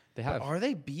 they have. Are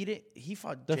they beating? He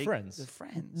fought. They're Jake, friends. They're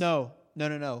friends. No.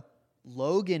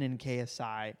 Logan and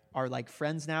KSI are, like,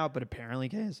 friends now, but apparently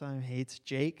KSI hates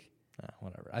Jake.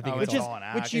 Whatever. I think Oh, it's it's all, all an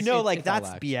act. Which, you It's- know, it's- like, it's all that's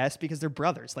act. BS because they're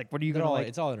brothers. Like, what are you going to, like,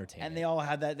 it's all entertainment. And they all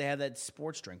had that. They had that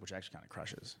sports drink, which actually kind of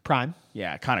crushes. Prime?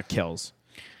 Yeah, it kind of kills.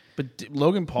 But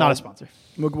Logan Paul, Not a sponsor.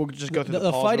 We'll just go through the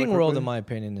Pauls fighting really world, quickly. in my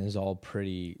opinion, is all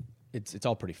pretty. It's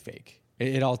all pretty fake.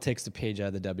 It all takes the page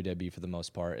out of the WWE for the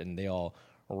most part, and they all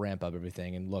ramp up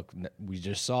everything. And look, we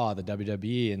just saw the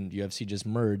WWE and UFC just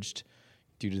merged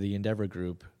due to the Endeavor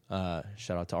Group. Shout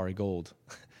out to Ari Gold.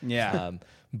 Yeah.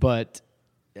 But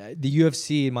the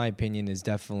UFC, in my opinion, has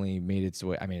definitely made its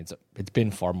way. I mean, it's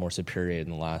been far more superior in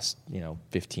the last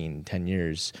 10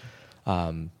 years.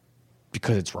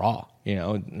 Because it's raw, I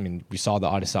mean, we saw the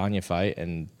Adesanya fight,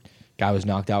 and guy was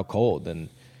knocked out cold, and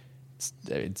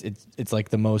it's like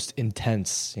the most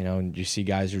intense, And you see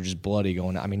guys who are just bloody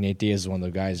going. I mean, Nate Diaz is one of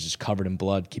the guys just covered in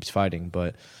blood, keeps fighting.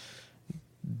 But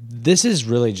this is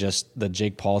really just the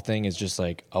Jake Paul thing is just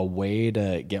like a way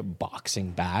to get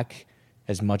boxing back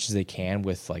as much as they can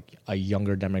with like a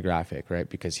younger demographic, right?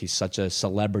 Because he's such a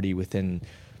celebrity within,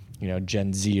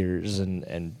 Gen Zers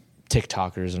and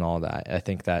TikTokers and all that. I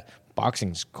think that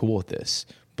boxing's cool with this,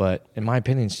 but in my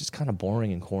opinion, it's just kind of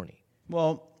boring and corny.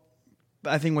 Well,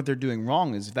 I think what they're doing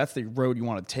wrong is if that's the road you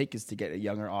want to take is to get a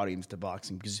younger audience to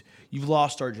boxing because you've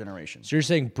lost our generation. So you're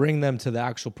saying bring them to the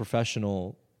actual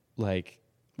professional, like,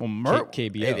 Well,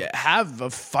 KBO. have a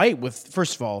fight with,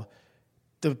 first of all,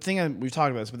 the thing we've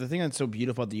talked about this, but the thing that's so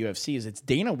beautiful about the UFC is it's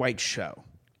Dana White's show.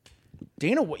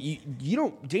 Dana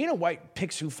White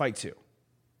picks who fights who.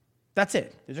 That's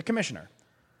it. There's a commissioner.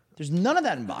 There's none of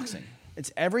that in boxing.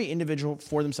 It's every individual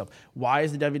for themselves. Why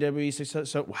is the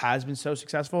WWE has been so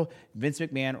successful? Vince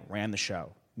McMahon ran the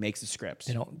show, makes the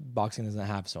scripts. Boxing doesn't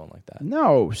have someone like that.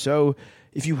 No. So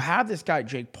if you have this guy,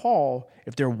 Jake Paul,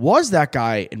 if there was that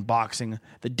guy in boxing,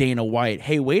 the Dana White,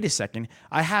 hey, wait a second,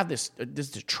 I have this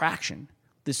attraction,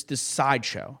 this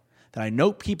sideshow that I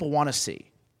know people want to see.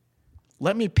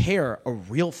 Let me pair a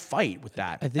real fight with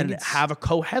that and have a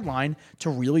co-headline to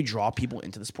really draw people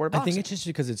into the sport of boxing. I think it's just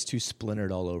because it's too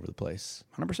splintered all over the place.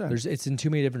 100%. It's in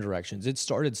too many different directions. It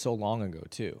started so long ago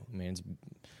too. I mean,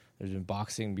 there's been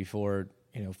boxing before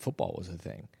football was a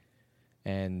thing,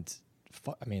 and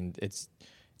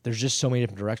there's just so many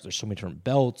different directions. There's so many different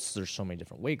belts. There's so many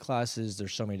different weight classes.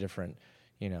 There's so many different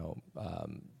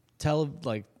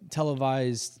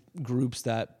televised groups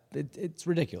that. It's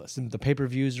ridiculous. And the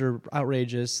pay-per-views are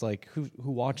outrageous. Like, who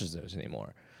watches those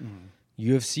anymore?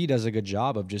 UFC does a good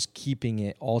job of just keeping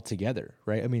it all together,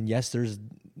 right? I mean, yes, there's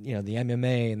the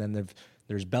MMA and then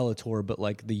there's Bellator, but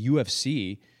like the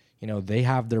UFC, they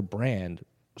have their brand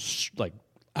like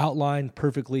outlined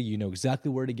perfectly. You know exactly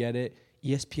where to get it.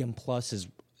 ESPN Plus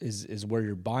is where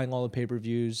you're buying all the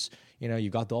pay-per-views. You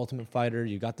got the Ultimate Fighter,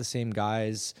 you got the same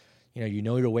guys. You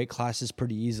know your weight classes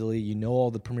pretty easily. You know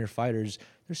all the premier fighters.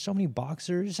 There's so many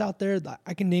boxers out there.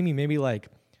 I can name you maybe like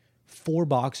 4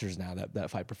 boxers now that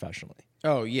fight professionally.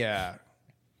 Oh, yeah.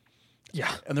 Yeah.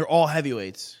 And they're all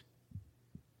heavyweights.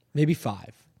 Maybe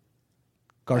 5.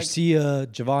 Garcia,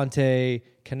 Javante,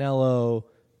 Canelo,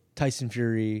 Tyson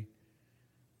Fury.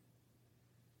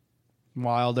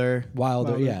 Wilder.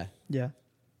 Yeah. Yeah.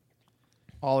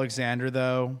 Alexander,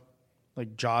 though.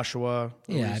 Like Joshua.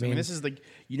 Yeah, Ruiz. I mean, this is like,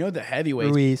 the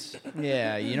heavyweights. Ruiz.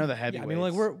 Yeah, the heavyweights. Yeah, I mean,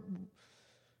 like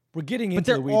we're getting into But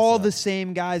they're the weeds, all though. the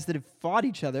same guys that have fought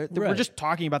each other. We're Right. just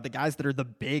talking about the guys that are the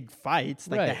big fights,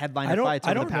 like the Right. headline I don't- fights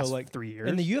I over the don't know, past like, 3 years.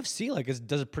 And the UFC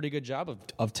does a pretty good job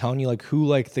of telling you like who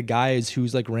like the guy is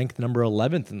who's like ranked number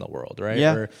 11th in the world, right?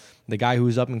 Yeah. Or the guy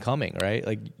who's up and coming, right?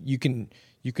 Like you can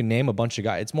name a bunch of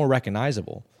guys. It's more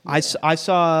recognizable. I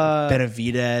saw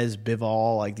Benavidez,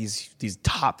 Bivol, like these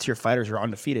top tier fighters who are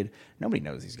undefeated. Nobody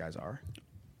knows these guys are.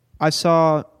 I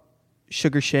saw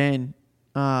Sugar Shane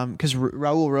because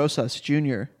Raul Rosas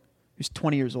Jr., who's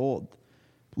 20 years old,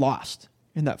 lost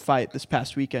in that fight this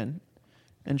past weekend.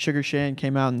 And Sugar Shane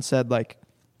came out and said, like,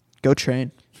 go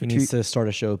train. He needs to start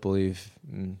a show with Believe.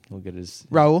 He'll get his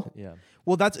Raul? Yeah.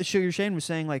 Well, that's Sugar Shane was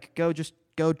saying, like,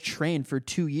 go train for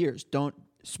 2 years. Don't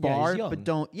spar, young. but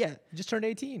don't, He just turned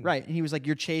 18. Right. And he was like,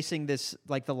 you're chasing this,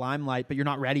 like, the limelight, but you're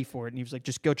not ready for it. And he was like,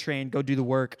 just go train, go do the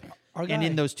work. Our And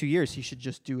in guy- those 2 years, he should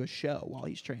just do a show while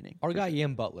he's training. Our guy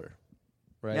Ian Butler,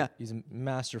 right? Yeah. He's a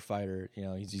master fighter.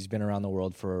 He's been around the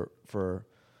world for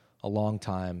a long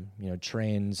time.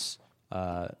 Trains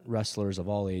wrestlers of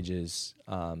all ages,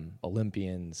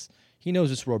 Olympians. He knows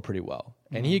this world pretty well,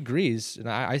 and he agrees. And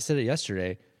I said it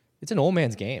yesterday. It's an old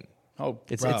man's game. Oh,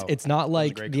 It's not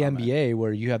like great the comment. NBA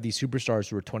where you have these superstars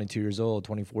who are 22 years old,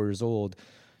 24 years old.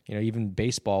 Even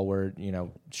baseball where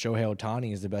Shohei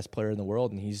Ohtani is the best player in the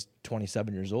world and he's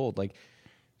 27 years old. Like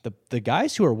the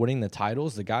guys who are winning the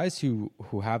titles, the guys who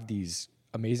have these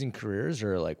amazing careers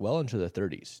are like well into their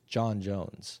 30s. John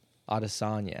Jones,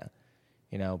 Adesanya,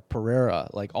 Pereira.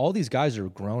 Like all these guys are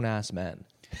grown ass men.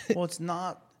 Well, it's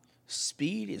not.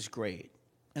 Speed is great.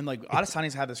 And like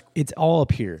Adesanya's had this. It's all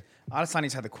up here.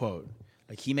 Adesanya's had the quote,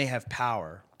 like, he may have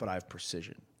power, but I have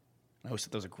precision. I always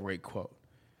thought that was a great quote.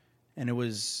 And it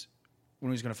was when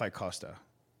he was going to fight Costa.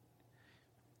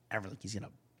 Everyone, like, he's going to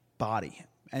body him.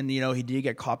 And, he did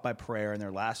get caught by Pereira in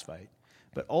their last fight.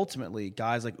 But ultimately,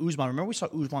 guys like Usman, remember we saw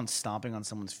Usman stomping on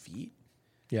someone's feet?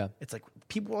 Yeah. It's like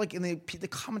people were like, and the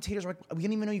commentators were like, we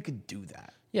didn't even know you could do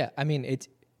that. Yeah, I mean, it's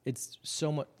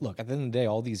so much. Look, at the end of the day,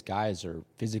 all these guys are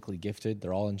physically gifted.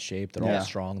 They're all in shape. They're all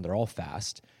strong. They're all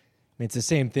fast. I mean, it's the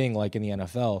same thing like in the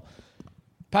NFL.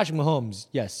 Patrick Mahomes,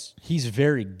 yes, he's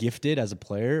very gifted as a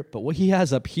player, but what he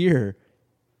has up here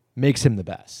makes him the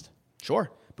best. Sure.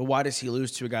 But why does he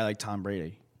lose to a guy like Tom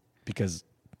Brady? Because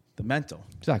The mental.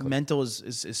 Exactly. Mental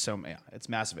is so, it's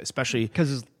massive, especially. Because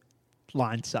his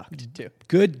line sucked, too.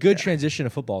 good transition to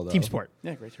football, though. Team sport.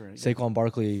 Yeah, great to read. Saquon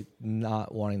Barkley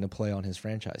not wanting to play on his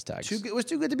franchise tags. It was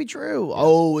too good to be true. Yeah.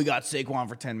 Oh, we got Saquon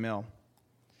for $10 million.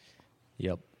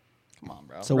 Yep. Come on,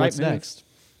 bro. So Right what's move. next?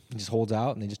 He just holds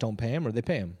out and they just don't pay him, or they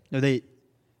pay him? No,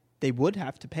 they would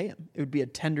have to pay him. It would be a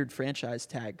tendered franchise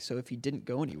tag. So if he didn't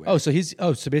go anywhere, So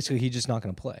basically he's just not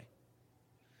going to play.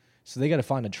 So they got to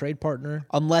find a trade partner,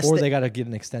 Unless or they- they got to get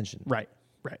an extension. right.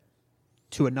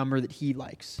 to a number that he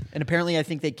likes. And apparently I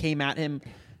think they came at him,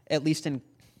 at least in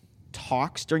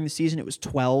talks during the season, it was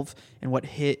 12, and what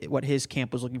his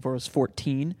camp was looking for was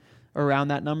 14, around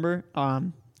that number.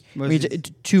 $2 million.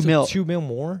 $2 million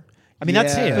more. I mean,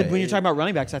 that's but when you're talking about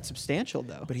running backs, that's substantial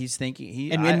though. But he's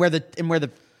thinking and where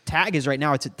the tag is right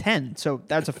now, it's at 10. So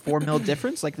that's a $4 million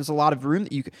difference. Like, there's a lot of room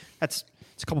that it's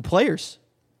a couple players.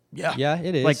 Yeah,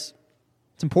 it is. Like,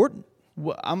 it's important.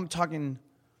 Well, I'm talking,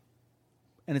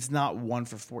 and it's not 1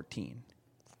 for 14.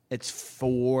 It's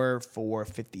 4 for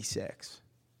 56.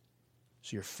 So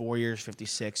you're 4 years,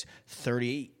 56,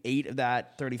 38 of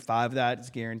that, 35 of that is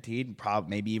guaranteed, probably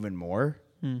maybe even more.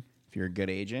 If you're a good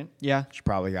agent. Yeah. You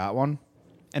probably got one.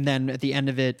 And then at the end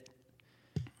of it,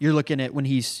 you're looking at when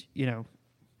he's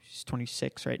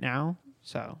 26 right now.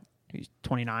 So he's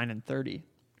 29 and 30.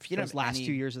 If you those don't last any-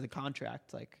 2 years of the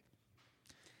contract, like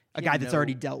a You guy have that's no-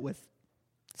 already dealt with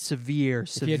severe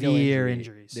If he had no injury,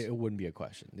 injuries. It wouldn't be a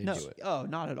question. They'd No, do it. oh,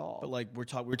 not at all. But like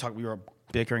we were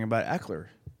bickering about Eckler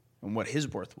and what his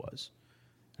worth was.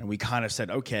 And we kind of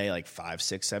said, okay, like 5,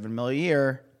 6, 7 mil a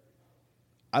year.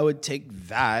 I would take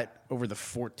that over the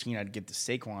 14 I'd give to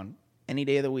Saquon any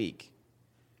day of the week.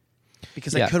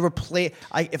 Because I could replace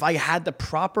if I had the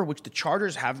proper, which the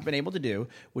Chargers haven't been able to do,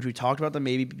 which we talked about them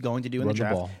maybe going to do in Run the the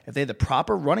draft. ball. If they had the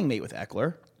proper running mate with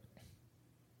Eckler,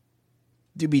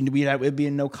 it'd be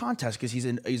a no contest because he's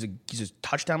a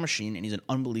touchdown machine and he's an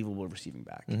unbelievable receiving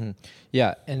back.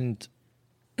 Yeah, and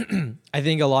I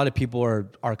think a lot of people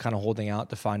are kind of holding out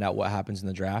to find out what happens in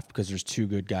the draft because there's two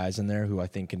good guys in there who I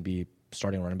think can be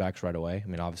starting running backs right away. I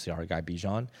mean, obviously our guy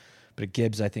Bijan, but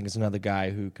Gibbs I think is another guy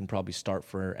who can probably start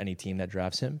for any team that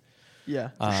drafts him. yeah.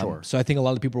 Sure. So I think a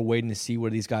lot of people are waiting to see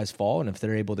where these guys fall and if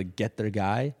they're able to get their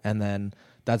guy, and then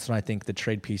that's when I think the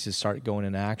trade pieces start going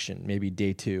into action. Maybe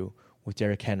day 2 with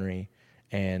Derrick Henry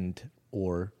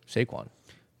or Saquon,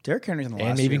 Derrick Henry's in the last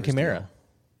and year even of his Kamara. deal.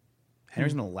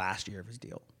 Henry's in the last year of his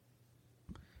deal.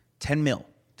 10 mil.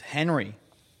 Henry,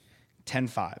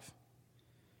 10.5.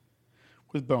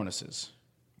 With bonuses.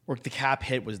 Or the cap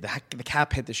hit was the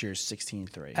cap hit this year is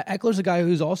 16.3. Eckler's a guy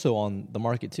who's also on the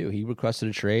market too. He requested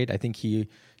a trade. I think he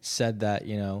said that,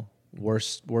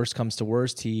 worst comes to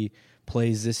worst, he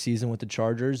plays this season with the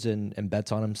Chargers and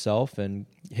bets on himself and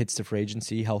hits the free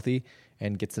agency healthy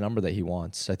and gets the number that he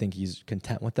wants. I think he's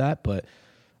content with that, but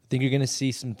I think you're going to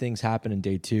see some things happen in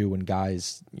day 2 when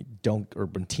guys don't, or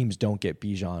when teams don't get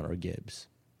Bijan or Gibbs.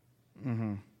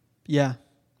 Yeah.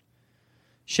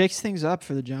 Shakes things up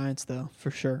for the Giants, though, for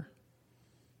sure.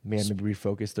 Maybe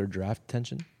refocus their draft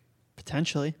attention.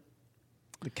 Potentially.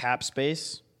 The cap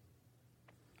space.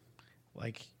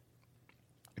 Like,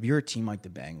 if you're a team like the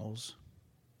Bengals,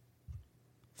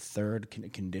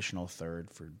 conditional third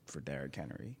for Derrick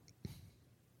Henry.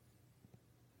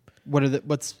 What are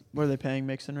they paying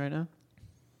Mixon right now?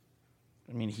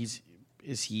 I mean, he's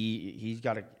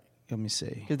got a, let me see.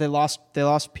 Because they lost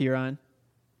Pirine.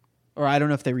 Or I don't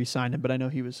know if they re-signed him, but I know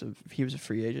he was a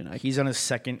free agent. He's on his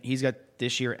second. He's got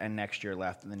this year and next year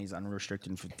left, and then he's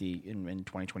unrestricted in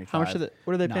 2025. How much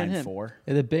what are they paying him? 9.4.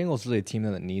 Are the Bengals really a team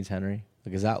that needs Henry?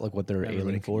 Like, is that like what they're Everybody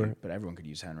aiming could for? use- but everyone could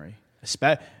use Henry,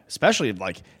 especially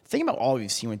like think about all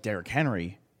we've seen with Derrick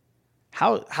Henry.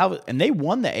 How and they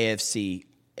won the AFC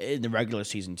in the regular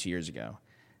season 2 years ago.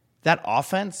 That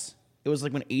offense, it was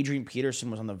like when Adrian Peterson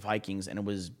was on the Vikings, and it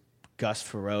was Gus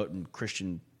Frerotte and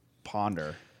Christian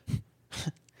Ponder.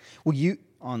 Well,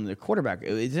 On the quarterback, it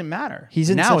didn't matter. He's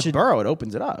in now such with a- Burrow, it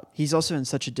opens it up. he's also in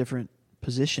such a different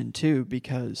position too,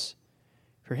 because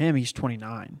for him he's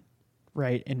 29,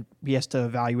 right? And he has to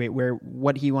evaluate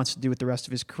what he wants to do with the rest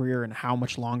of his career and how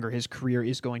much longer his career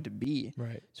is going to be.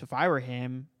 Right. So if I were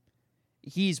him,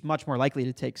 he's much more likely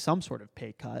to take some sort of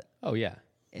pay cut Oh, yeah.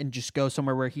 and just go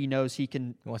somewhere where he knows he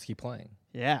can, He wants to keep playing.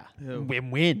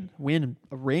 win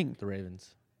a ring. The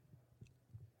Ravens.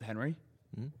 Henry,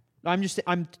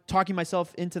 I'm talking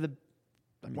myself into the.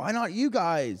 why not you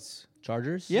guys?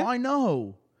 Chargers? Yeah. Why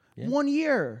no? Yeah. 1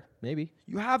 year. Maybe.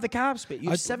 You have the cap space. You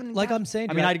have 7. Like cap. I'm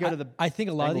saying, I dude, mean, I'd go to the I think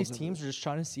a lot of Bengals these teams are just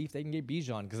trying to see if they can get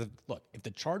Bijan. Because if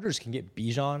the Chargers can get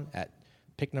Bijan at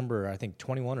pick number, I think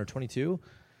 21 or 22,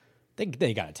 they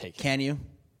got to take it. Can you?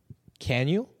 Can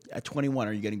you? At 21,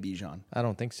 are you getting Bijan? I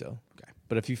don't think so. Okay.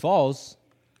 But if he falls,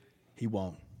 He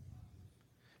won't.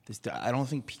 I don't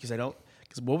think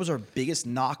because what was our biggest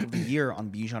knock of the year on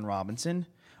Bijan Robinson?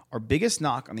 Our biggest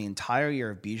knock on the entire year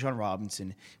of Bijan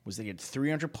Robinson was that he had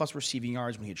 300 plus receiving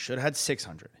yards when he should have had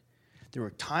 600. There were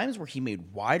times where he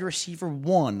made wide receiver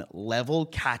 1 level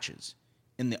catches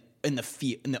in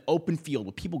the open field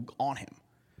with people on him,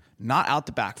 not out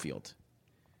the backfield.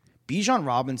 Bijan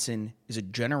Robinson is a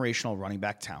generational running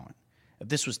back talent. If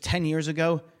this was 10 years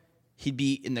ago, he'd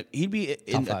be in Top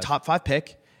the five. top 5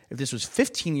 pick. If this was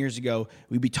 15 years ago,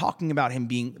 we'd be talking about him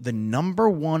being the number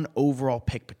 1 overall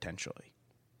pick potentially.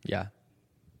 Yeah.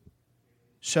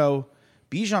 So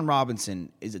Bijan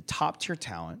Robinson is a top-tier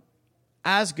talent,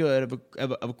 as good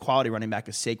of a quality running back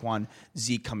as Saquon,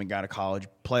 Zeke coming out of college,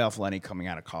 playoff Lenny coming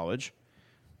out of college.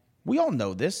 We all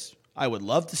know this. I would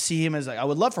love to see him I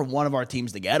would love for one of our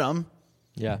teams to get him.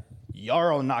 Yeah.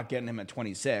 Y'all not getting him at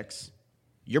 26.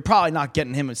 You're probably not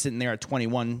getting him sitting there at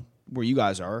 21 where you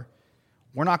guys are.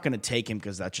 We're not going to take him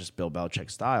because that's just Bill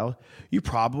Belichick's style. You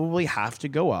probably have to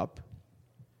go up.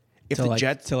 If the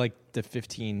Jets to like the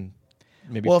 15,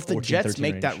 maybe. well, if the 14, Jets 13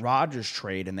 make range. that Rodgers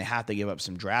trade and they have to give up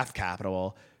some draft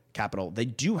capital, they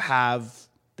do have.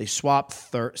 They swap a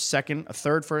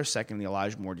third for a second in the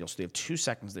Elijah Moore deal, so they have 2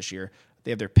 seconds this year.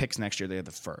 They have their picks next year. They have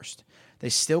the first. They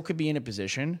still could be in a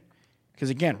position because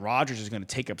again, Rodgers is going to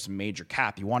take up some major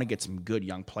cap. You want to get some good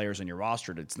young players on your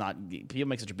roster. It's not people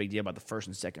make such a big deal about the first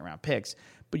and second round picks,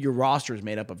 but your roster is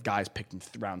made up of guys picked in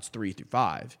rounds 3 through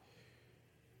 5.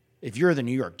 If you're the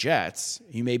New York Jets,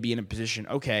 you may be in a position.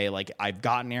 Okay, like I've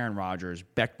gotten Aaron Rodgers,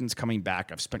 Becton's coming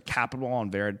back. I've spent capital on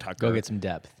Vered Tucker. Go get some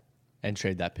depth and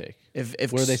trade that pick. If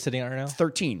Where are they sitting at right now?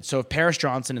 13. So if Paris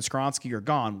Johnson and Skronsky are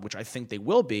gone, which I think they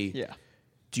will be, Yeah.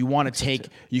 do you want to take?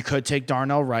 You could take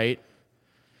Darnell Wright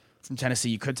from Tennessee.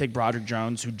 You could take Broderick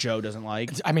Jones, who Joe doesn't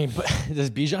like. I mean, but does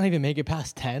Bijan even make it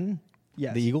past 10?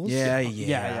 Yes. The Eagles? Yeah.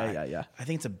 Yeah. I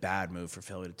think it's a bad move for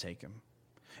Philly to take him.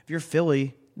 If you're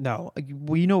Philly, No.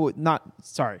 Well, you know,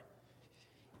 sorry.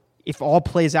 If all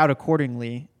plays out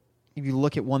accordingly, if you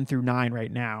look at 1 through 9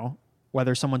 right now,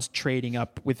 whether someone's trading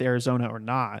up with Arizona or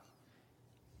not,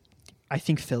 I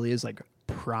think Philly is like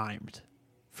primed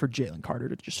for Jalen Carter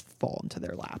to just fall into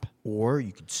their lap. or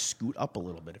you could scoot up a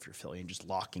little bit if you're Philly and just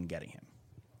lock in getting him.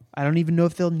 I don't even know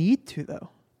if they'll need to, though.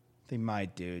 They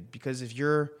might, dude, because if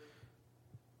you're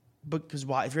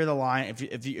the Lion,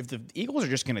 if the Eagles are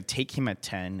just going to take him at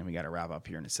 10, and we got to wrap up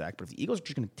here in a sec, but if the Eagles are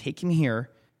just going to take him here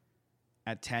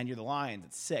at 10, you're the Lions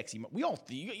at 6. You might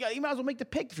as well make the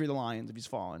pick if you're the Lions if he's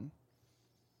fallen.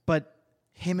 But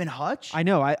Him and Hutch? I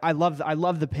know. I love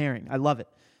the pairing. I love it.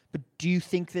 But do you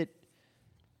think that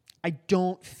I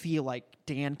don't feel like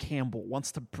Dan Campbell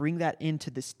wants to bring that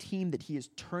into this team that he is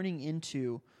turning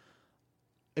into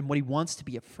and what he wants to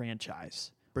be a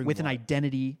franchise with an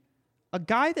identity, a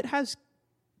guy that has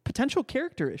potential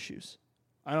character issues.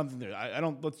 I don't think there. I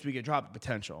don't. Let's we get dropped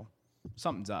potential.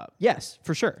 Something's up. Yes,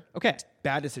 for sure. Okay.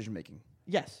 Bad decision making.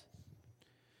 Yes.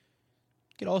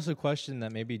 Could also question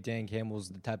that maybe Dan Campbell's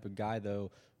the type of guy, though,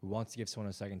 who wants to give someone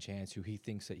a second chance, who he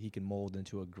thinks that he can mold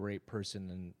into a great person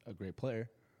and a great player.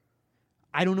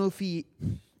 I don't know if he's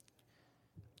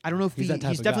that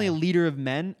type he's of definitely guy. a leader of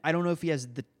men. I don't know if he has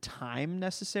the time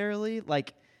necessarily.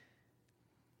 Like,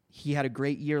 he had a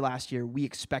great year last year. We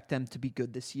expect them to be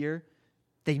good this year.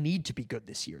 They need to be good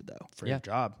this year, though, For your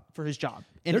job. for his job.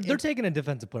 They're taking a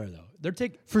defensive player, though. They're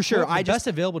taking For sure. The best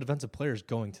available defensive player is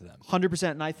going to them.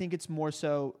 100%. And I think it's more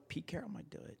so, Pete Carroll might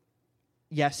do it.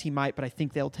 yes, he might, but I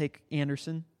think they'll take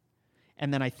Anderson.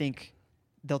 And then I think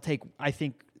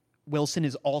Wilson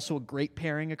is also a great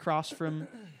pairing across from,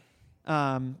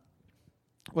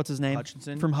 what's his name?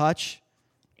 Hutchinson? From Hutch.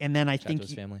 And then I Shout out think to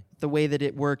his family. the way that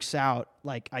it works out,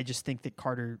 like, I just think that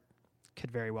Carter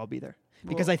could very well be there.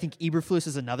 Because I think Eberflus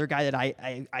is another guy that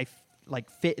I like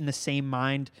fit in the same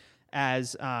mind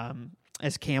as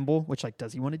Campbell, which, like,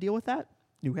 does he want to deal with that?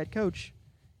 New head coach.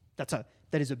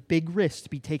 That is a big risk to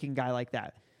be taking a guy like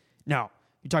that. Now,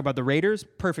 you talk about the Raiders,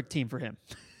 perfect team for him.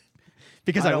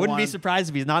 Because I wouldn't be surprised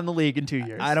if he's not in the league in 2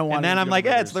 years. I don't want And then him to I'm go like,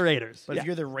 to the it's the Raiders. But Yeah. if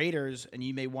you're the Raiders and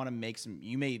you may want to make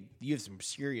you have some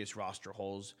serious roster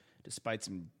holes despite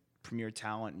some premier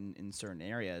talent in certain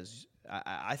areas.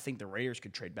 I think the Raiders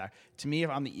could trade back. To me, if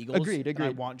I'm the Eagles, Agreed. and I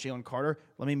want Jalen Carter,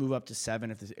 let me move up to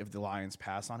 7 if the Lions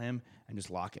pass on him and just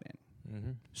lock it in.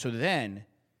 Mm-hmm. So then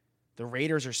the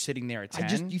Raiders are sitting there at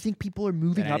 10. you think people are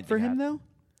moving Then up for anything him, though?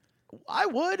 I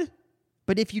would.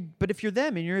 But if you're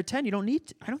them and you're at 10, you don't need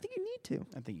to. I don't think you need to.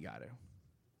 I think you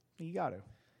got to.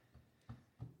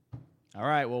 All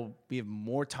right. Well, we have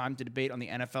more time to debate on the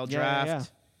NFL draft. Yeah.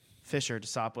 Fisher,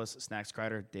 Desopoulos, Snacks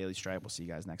Crider, Daily Stripe. We'll see you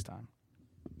guys next time.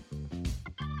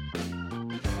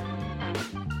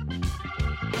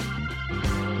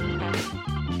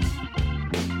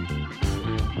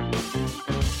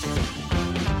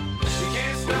 You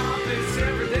can't stop this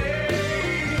every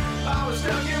day. I was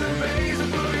stuck in a maze of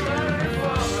boogie running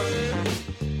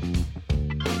forward.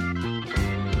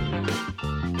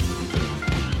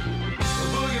 The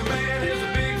boogeyman is a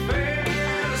big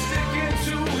fan, sticking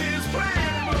to his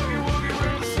plan. Boogie woogie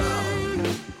river song.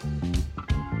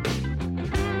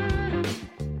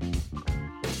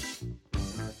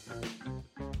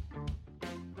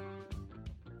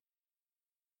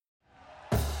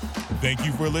 Thank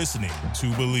you for listening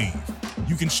to Believe.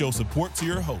 You can show support to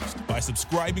your host by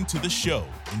subscribing to the show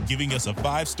and giving us a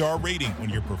 5-star rating on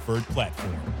your preferred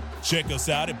platform. Check us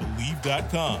out at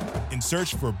Believe.com and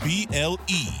search for BLEAV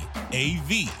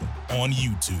on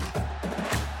YouTube.